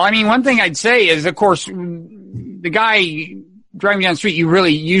 Well, I mean, one thing I'd say is, of course, the guy driving down the street, you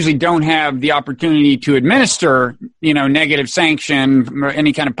really usually don't have the opportunity to administer, negative sanction or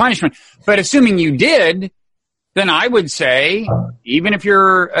any kind of punishment. But assuming you did, then I would say, even if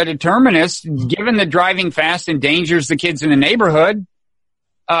you're a determinist, given that driving fast endangers the kids in the neighborhood,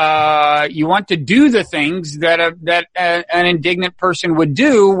 you want to do the things that an indignant person would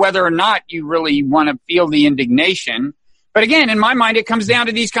do, whether or not you really want to feel the indignation. But again, in my mind, it comes down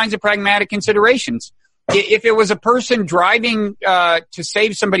to these kinds of pragmatic considerations. If it was a person driving to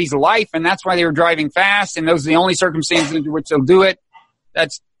save somebody's life, and that's why they were driving fast, and those are the only circumstances in which they'll do it,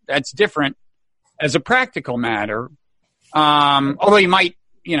 that's different as a practical matter. Although you might,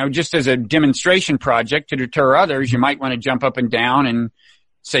 just as a demonstration project to deter others, you might want to jump up and down and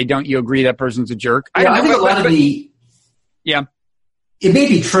say, "Don't you agree that person's a jerk?" It may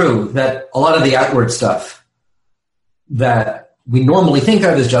be true that a lot of the outward stuff that we normally think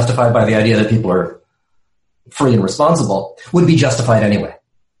of as justified by the idea that people are free and responsible would be justified anyway,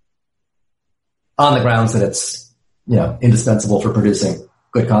 on the grounds that it's, indispensable for producing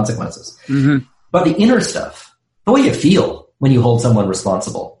good consequences. Mm-hmm. But the inner stuff, the way you feel when you hold someone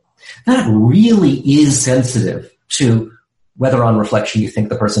responsible, that really is sensitive to whether on reflection you think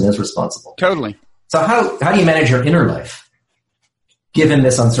the person is responsible. Totally. So how do you manage your inner life given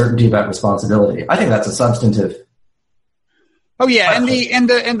this uncertainty about responsibility? I think that's a substantive. Oh yeah, and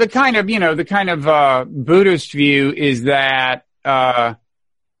the kind of Buddhist view is that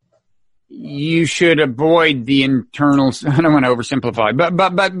you should avoid the internal. I don't want to oversimplify,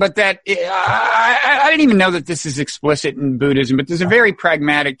 but that I didn't even know that this is explicit in Buddhism. But there's a very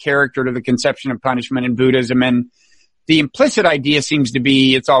pragmatic character to the conception of punishment in Buddhism, and the implicit idea seems to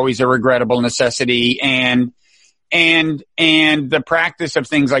be it's always a regrettable necessity, and the practice of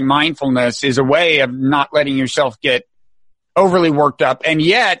things like mindfulness is a way of not letting yourself get overly worked up, and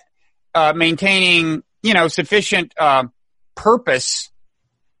yet maintaining, sufficient purpose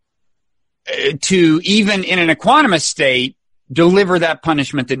to, even in an equanimous state, deliver that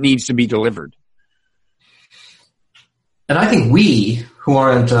punishment that needs to be delivered. And I think we, who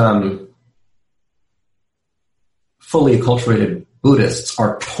aren't fully acculturated Buddhists,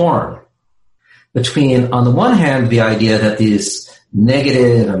 are torn between, on the one hand, the idea that these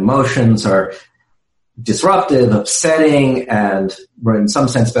negative emotions are disruptive, upsetting, and we're in some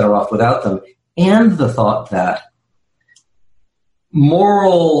sense better off without them, and the thought that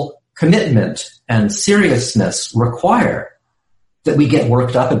moral commitment and seriousness require that we get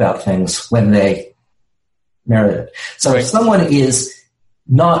worked up about things when they merit it. So if someone is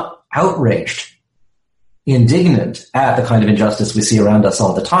not outraged, indignant at the kind of injustice we see around us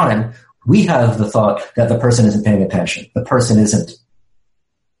all the time, we have the thought that the person isn't paying attention. The person isn't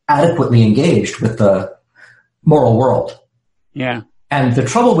adequately engaged with the moral world. Yeah. And the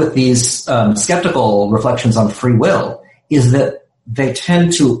trouble with these skeptical reflections on free will is that they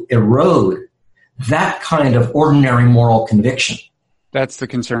tend to erode that kind of ordinary moral conviction. That's the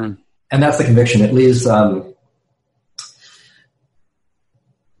concern. And that's the conviction. It leaves the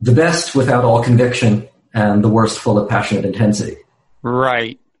best without all conviction and the worst full of passionate intensity.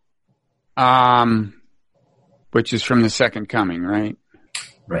 Right. Which is from the Second Coming, right?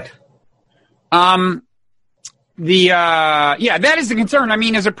 Right. That is the concern. I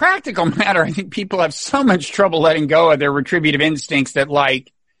mean, as a practical matter, I think people have so much trouble letting go of their retributive instincts that,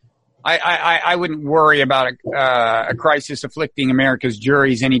 like, I wouldn't worry about a crisis afflicting America's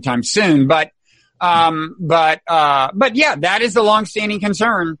juries anytime soon. But yeah, that is the longstanding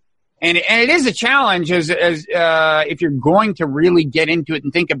concern. And it is a challenge as if you're going to really get into it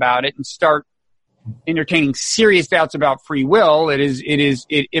and think about it and start entertaining serious doubts about free will.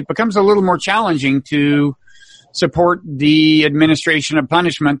 It becomes a little more challenging to support the administration of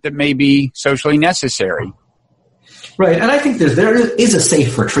punishment that may be socially necessary. Right, and I think there is a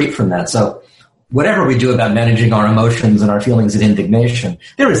safe retreat from that. So whatever we do about managing our emotions and our feelings of indignation,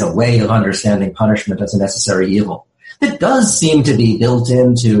 there is a way of understanding punishment as a necessary evil that does seem to be built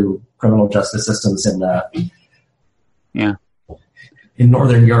into criminal justice systems in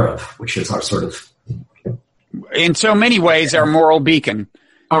Northern Europe, which is our sort of, in so many ways, our moral beacon.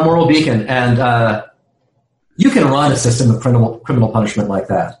 Our moral beacon. And You can run a system of criminal punishment like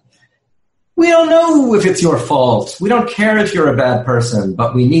that. We don't know if it's your fault. We don't care if you're a bad person,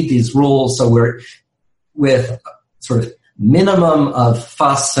 but we need these rules so we're with sort of minimum of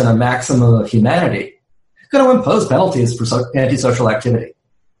fuss and a maximum of humanity going to impose penalties for antisocial activity.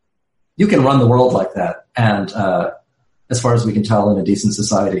 You can run the world like that, and as far as we can tell in a decent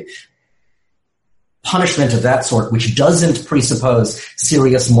society, punishment of that sort, which doesn't presuppose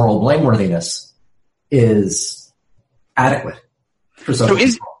serious moral blameworthiness, is adequate for social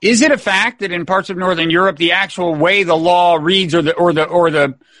control. Is it a fact that in parts of Northern Europe, the actual way the law reads, or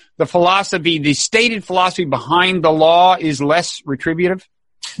the philosophy, the stated philosophy behind the law, is less retributive?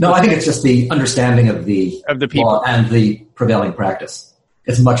 No, I think it's just the understanding of the people law and the prevailing practice.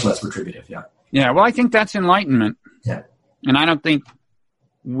 It's much less retributive. Yeah. Yeah. Well, I think that's enlightenment. Yeah. And I don't think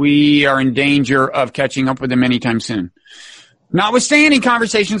we are in danger of catching up with them anytime soon. Notwithstanding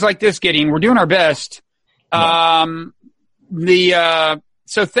conversations like this, Gideon, we're doing our best. Yeah.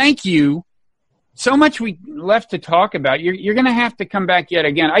 So thank you. So much we left to talk about. You're going to have to come back yet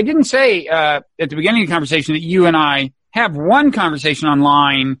again. I didn't say at the beginning of the conversation that you and I have one conversation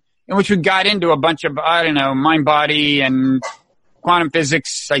online in which we got into a bunch of, I don't know, mind body and quantum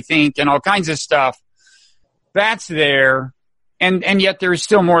physics, I think, and all kinds of stuff. That's there. And yet there is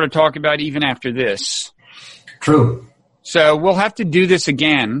still more to talk about even after this. True. So we'll have to do this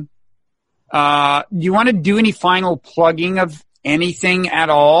again. Do you want to do any final plugging of anything at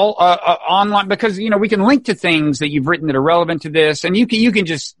all online? Because, we can link to things that you've written that are relevant to this, and you can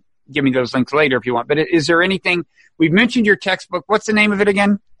just give me those links later if you want. But is there anything? We've mentioned your textbook. What's the name of it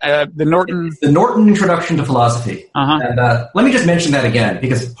again? The Norton Introduction to Philosophy. Uh-huh. And let me just mention that again,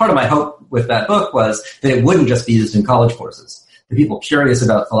 because part of my hope with that book was that it wouldn't just be used in college courses. The people curious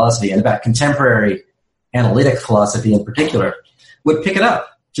about philosophy and about contemporary analytic philosophy in particular would pick it up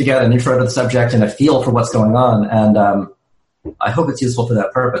to get an intro to the subject and a feel for what's going on. And I hope it's useful for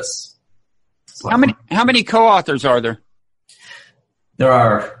that purpose. So, how many co-authors are there? There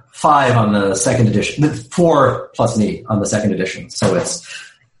are 5 on the second edition, 4 plus me on the second edition. So it's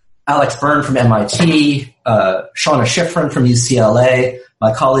Alex Byrne from MIT, Shauna Schifrin from UCLA,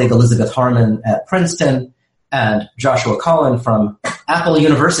 my colleague Elizabeth Harmon at Princeton, and Joshua Collin from Apple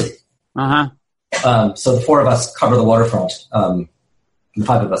University. Uh-huh. So the 4 of us cover the waterfront. The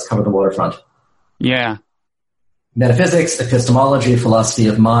 5 of us cover the waterfront. Yeah. Metaphysics, epistemology, philosophy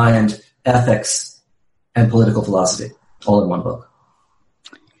of mind, ethics, and political philosophy, all in one book.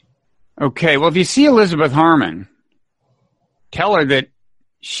 Okay, well, if you see Elizabeth Harmon, tell her that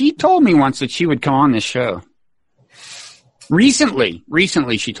she told me once that she would come on this show. Recently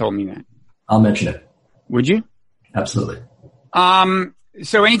she told me that. I'll mention it. Would you? Absolutely.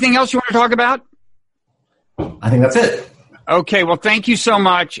 So anything else you want to talk about? I think that's it. Okay, well, thank you so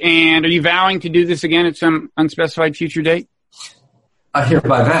much. And are you vowing to do this again at some unspecified future date? I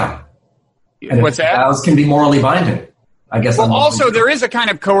hereby vow. And what's that? Vows can be morally binding. I guess. Well, also, there is a kind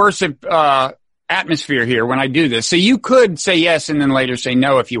of coercive atmosphere here when I do this. So you could say yes and then later say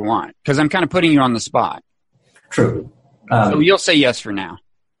no if you want, because I'm kind of putting you on the spot. True. So you'll say yes for now.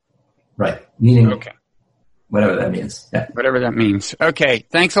 Right. Meaning, okay. Whatever that means. Yeah. Whatever that means. Okay.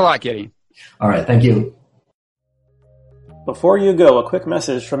 Thanks a lot, Gideon. All right. Thank you. Before you go, a quick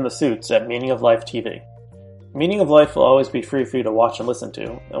message from the suits at Meaning of Life TV. Meaning of Life will always be free for you to watch and listen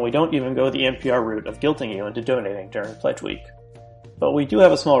to, and we don't even go the NPR route of guilting you into donating during Pledge Week. But we do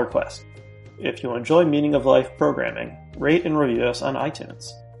have a small request. If you enjoy Meaning of Life programming, rate and review us on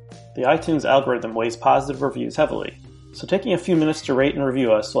iTunes. The iTunes algorithm weighs positive reviews heavily, so taking a few minutes to rate and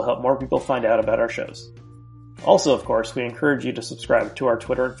review us will help more people find out about our shows. Also, of course, we encourage you to subscribe to our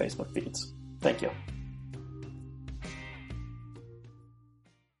Twitter and Facebook feeds. Thank you.